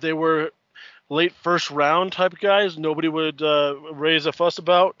 again, if they were late first round type of guys, nobody would raise a fuss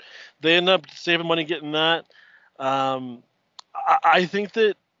about. They end up saving money getting that. I think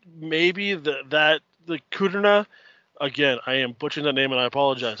that maybe the Kudrna, again, I am butchering that name and I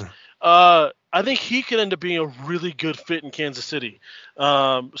apologize. I think he could end up being a really good fit in Kansas City.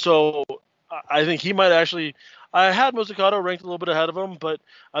 So I think he might actually. I had Mozzicato ranked a little bit ahead of him, but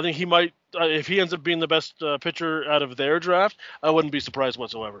I think he might, if he ends up being the best pitcher out of their draft, I wouldn't be surprised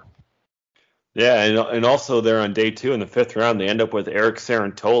whatsoever. Yeah, and also there on day 2 in the 5th round, they end up with Eric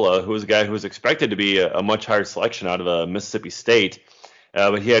Sarantola, who was a guy who was expected to be a much higher selection out of Mississippi State,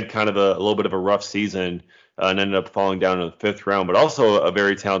 but he had kind of a little bit of a rough season and ended up falling down in the 5th round, but also a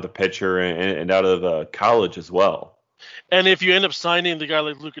very talented pitcher and out of college as well. And if you end up signing the guy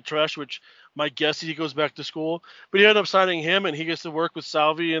like Luca Tresh, which my guess is he goes back to school, but you end up signing him and he gets to work with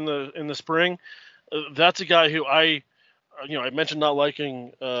Salvi in the spring, that's a guy who I mentioned not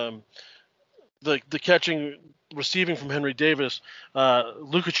liking the catching, receiving from Henry Davis.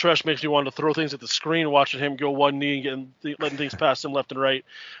 Luca Tresh makes me want to throw things at the screen watching him go one knee and letting things pass him left and right.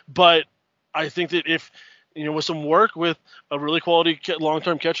 But I think that if with some work with a really quality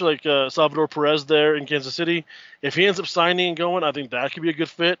long-term catcher like Salvador Perez there in Kansas City, if he ends up signing and going, I think that could be a good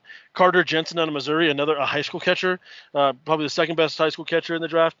fit. Carter Jensen out of Missouri, a high school catcher, probably the second best high school catcher in the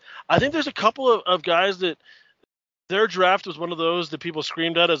draft. I think there's a couple of guys that their draft was one of those that people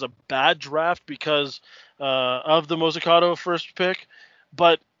screamed at as a bad draft because of the Mozzicato first pick,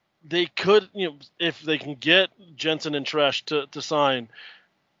 but they could, if they can get Jensen and Tresh to sign,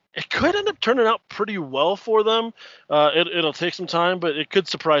 it could end up turning out pretty well for them. It'll take some time, but it could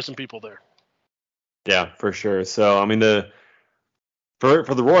surprise some people there. Yeah, for sure. So, I mean, for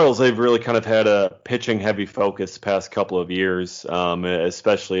the Royals, they've really kind of had a pitching-heavy focus the past couple of years,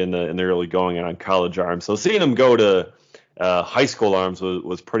 especially in the early going on college arms. So seeing them go to high school arms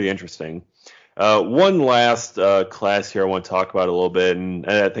was pretty interesting. One last class here I want to talk about a little bit, and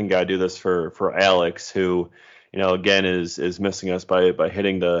I think I do this for Alex, who again is missing us by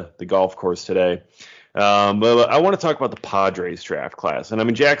hitting the golf course today. But I want to talk about the Padres draft class. And I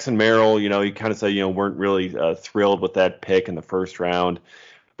mean, Jackson Merrill, he kind of said, weren't really thrilled with that pick in the first round.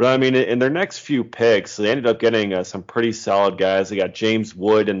 But I mean, in their next few picks, they ended up getting some pretty solid guys. They got James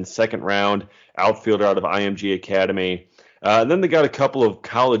Wood in the second round, outfielder out of IMG Academy. And then they got a couple of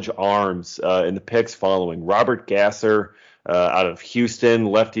college arms in the picks following. Robert Gasser out of Houston,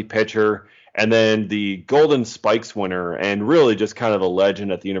 lefty pitcher. And then the Golden Spikes winner and really just kind of a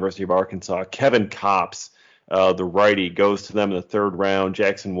legend at the University of Arkansas, Kevin Kopps, the righty, goes to them in the third round.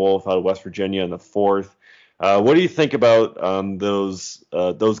 Jackson Wolf out of West Virginia in the fourth. What do you think about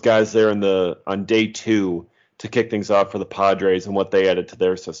those guys there on day 2 to kick things off for the Padres and what they added to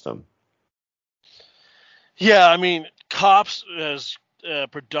their system? Yeah, I mean, Kopps as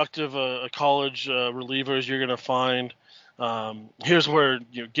productive a college reliever as you're going to find. Here's where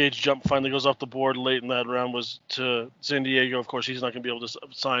Gage Jump finally goes off the board late in that round was to San Diego. Of course, he's not going to be able to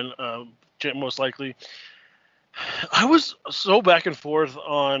sign most likely. I was so back and forth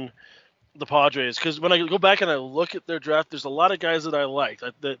on the Padres because when I go back and I look at their draft, there's a lot of guys that I liked.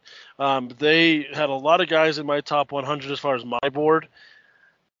 They had a lot of guys in my top 100 as far as my board,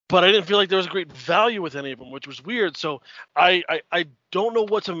 but I didn't feel like there was a great value with any of them, which was weird. So I don't know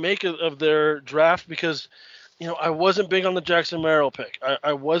what to make of their draft because – I wasn't big on the Jackson Merrill pick.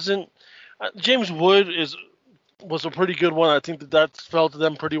 I wasn't. James Wood was a pretty good one. I think that fell to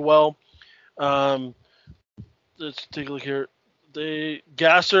them pretty well. Let's take a look here.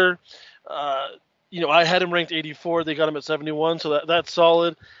 Gasser, I had him ranked 84. They got him at 71, so that's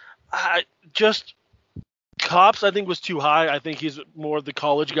solid. Kopps, I think, was too high. I think he's more the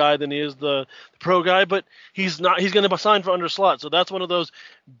college guy than he is the pro guy, but he's not. He's going to sign for under slot, so that's one of those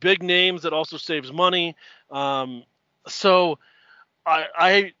big names that also saves money. So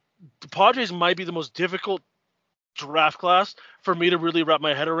the Padres might be the most difficult draft class for me to really wrap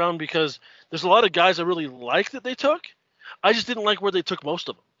my head around because there's a lot of guys I really like that they took. I just didn't like where they took most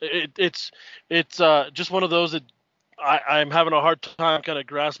of them. It's just one of those that I'm having a hard time kind of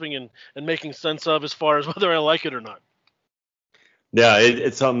grasping and making sense of as far as whether I like it or not. Yeah,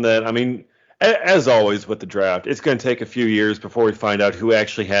 it's something that, I mean, as always with the draft, it's going to take a few years before we find out who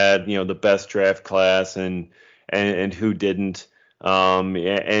actually had, the best draft class and who didn't.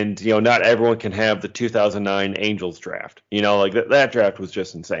 And not everyone can have the 2009 Angels draft. Like that draft was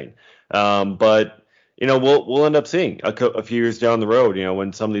just insane. But we'll end up seeing a few years down the road,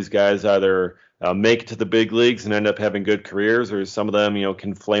 when some of these guys either make it to the big leagues and end up having good careers, or some of them,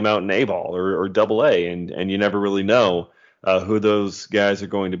 can flame out in A-ball or Double-A, and you never really know who those guys are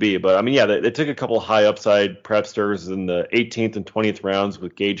going to be. But I mean, yeah, they took a couple of high upside prepsters in the 18th and 20th rounds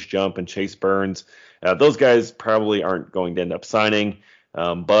with Gage Jump and Chase Burns. Those guys probably aren't going to end up signing.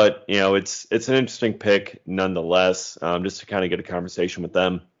 But it's an interesting pick nonetheless, just to kind of get a conversation with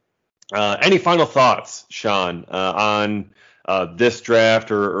them. Any final thoughts, Sean, on this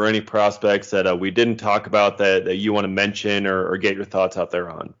draft or any prospects that we didn't talk about that you want to mention or get your thoughts out there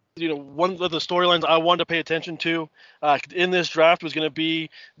on? One of the storylines I wanted to pay attention to in this draft was going to be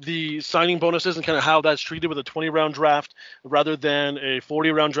the signing bonuses and kind of how that's treated with a 20-round draft rather than a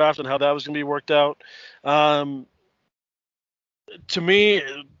 40-round draft, and how that was going to be worked out. To me,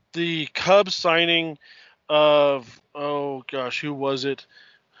 the Cubs signing of, who was it?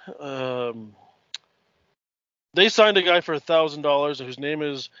 They signed a guy for $1,000 whose name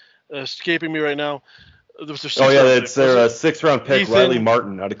is escaping me right now. It's their 6th-round pick, Riley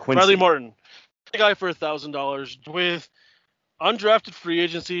Martin out of Quincy. Riley Martin, a guy for $1,000 with undrafted free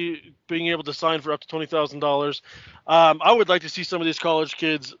agency, being able to sign for up to $20,000. I would like to see some of these college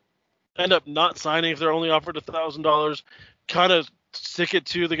kids end up not signing if they're only offered $1,000. Kind of stick it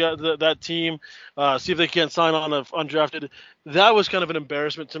to that team, see if they can't sign on undrafted. That was kind of an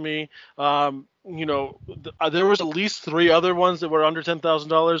embarrassment to me. There was at least 3 other ones that were under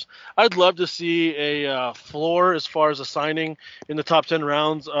 $10,000. I'd love to see a floor as far as a signing in the top 10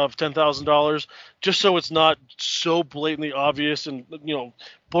 rounds of $10,000, just so it's not so blatantly obvious and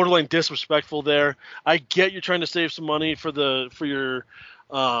borderline disrespectful there. I get you're trying to save some money for your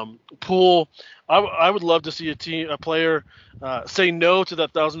pool. I would love to see a player say no to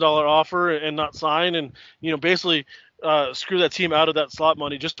that $1,000 offer and not sign, and basically screw that team out of that slot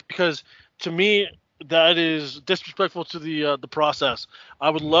money, just because to me that is disrespectful to the process.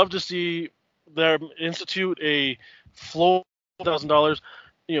 I would love to see them institute a floor $1,000.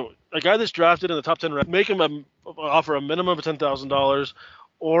 A guy that's drafted in the top 10 round, make him offer a minimum of $10,000.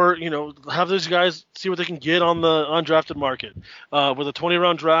 Or, have those guys see what they can get on the undrafted market. With a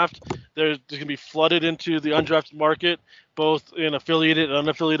 20-round draft, they're going to be flooded into the undrafted market, both in affiliated and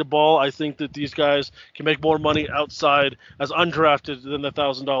unaffiliated ball. I think that these guys can make more money outside as undrafted than the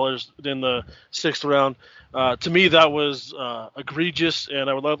 $1,000 in the 6th round. To me, that was egregious, and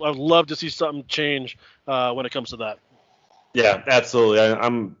I would love to see something change when it comes to that. Yeah, absolutely.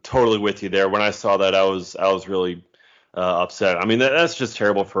 I'm totally with you there. When I saw that, I was really upset. I mean, that's just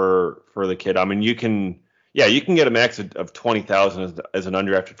terrible for the kid. I mean, you can get a max of 20,000 as an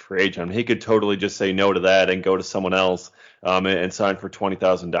undrafted free agent. I mean, he could totally just say no to that and go to someone else and sign for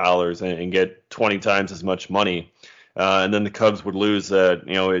 $20,000 and get 20 times as much money. And then the Cubs would lose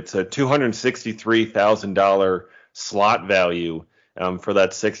it's a $263,000 slot value for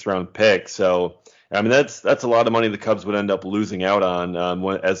that 6th-round pick. So I mean, that's a lot of money the Cubs would end up losing out on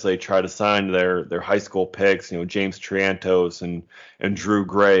as they try to sign their high school picks. James Triantos and Drew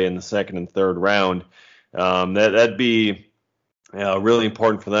Gray in the 2nd and 3rd round. That'd be really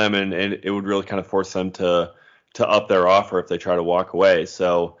important for them, and it would really kind of force them to up their offer if they try to walk away.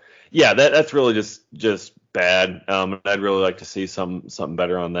 So yeah, that's really just bad. I'd really like to see something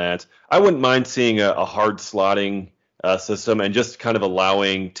better on that. I wouldn't mind seeing a hard slotting system and just kind of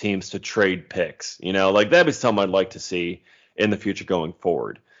allowing teams to trade picks. That'd be something I'd like to see in the future going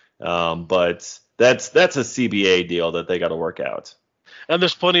forward. But that's a CBA deal that they got to work out. And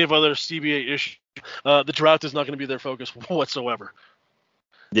there's plenty of other CBA issues. The draft is not going to be their focus whatsoever.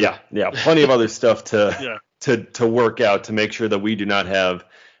 Yeah, plenty of other stuff to work out to make sure that we do not have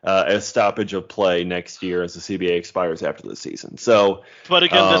a stoppage of play next year as the CBA expires after the season. So, but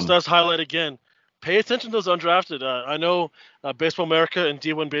again, this does highlight again. Pay attention to those undrafted. I know Baseball America and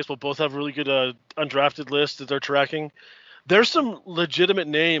D1 Baseball both have really good undrafted lists that they're tracking. There's some legitimate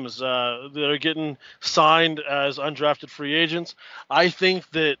names that are getting signed as undrafted free agents. I think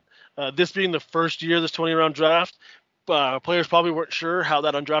that this being the first year of this 20-round draft, players probably weren't sure how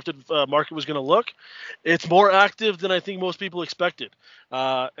that undrafted market was going to look. It's more active than I think most people expected.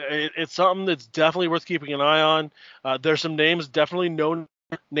 It's something that's definitely worth keeping an eye on. There's some names, definitely known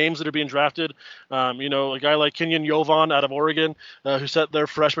names that are being drafted. A guy like Kenyon Yovan out of Oregon, who set their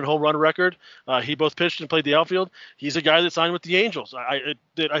freshman home run record. He both pitched and played the outfield. He's a guy that signed with the Angels. I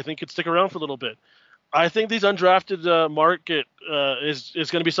think could stick around for a little bit. I think these undrafted market is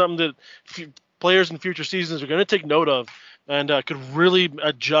going to be something that players in future seasons are going to take note of, and could really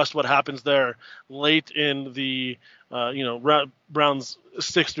adjust what happens there late in the rounds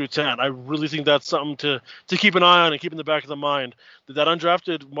 6 through 10. I really think that's something to keep an eye on and keep in the back of the mind, that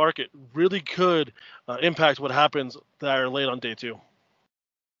undrafted market really could impact what happens there late on day 2.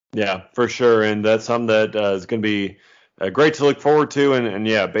 Yeah, for sure, and that's something that is going to be great to look forward to. And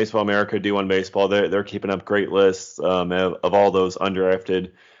yeah, Baseball America, D1 Baseball, they're keeping up great lists of all those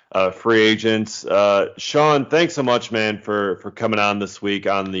undrafted free agents. Sean, thanks so much, man, for coming on this week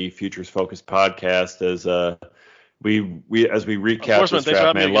on the Futures Focus podcast as we as we recap this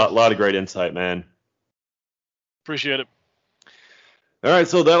draft, man, a lot of great insight, man. Appreciate it. All right,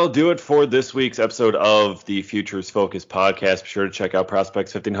 so that'll do it for this week's episode of the Futures Focus podcast. Be sure to check out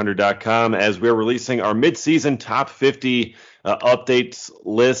prospects1500.com as we're releasing our midseason top 50 updates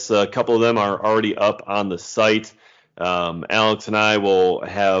lists. A couple of them are already up on the site. Alex and I will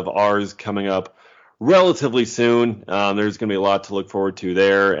have ours coming up relatively soon. There's going to be a lot to look forward to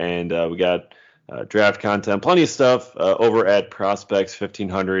there, and we got draft content, plenty of stuff over at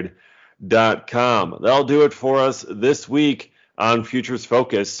prospects1500.com. That'll do it for us this week on Futures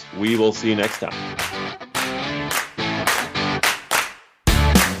Focus. We will see you next time.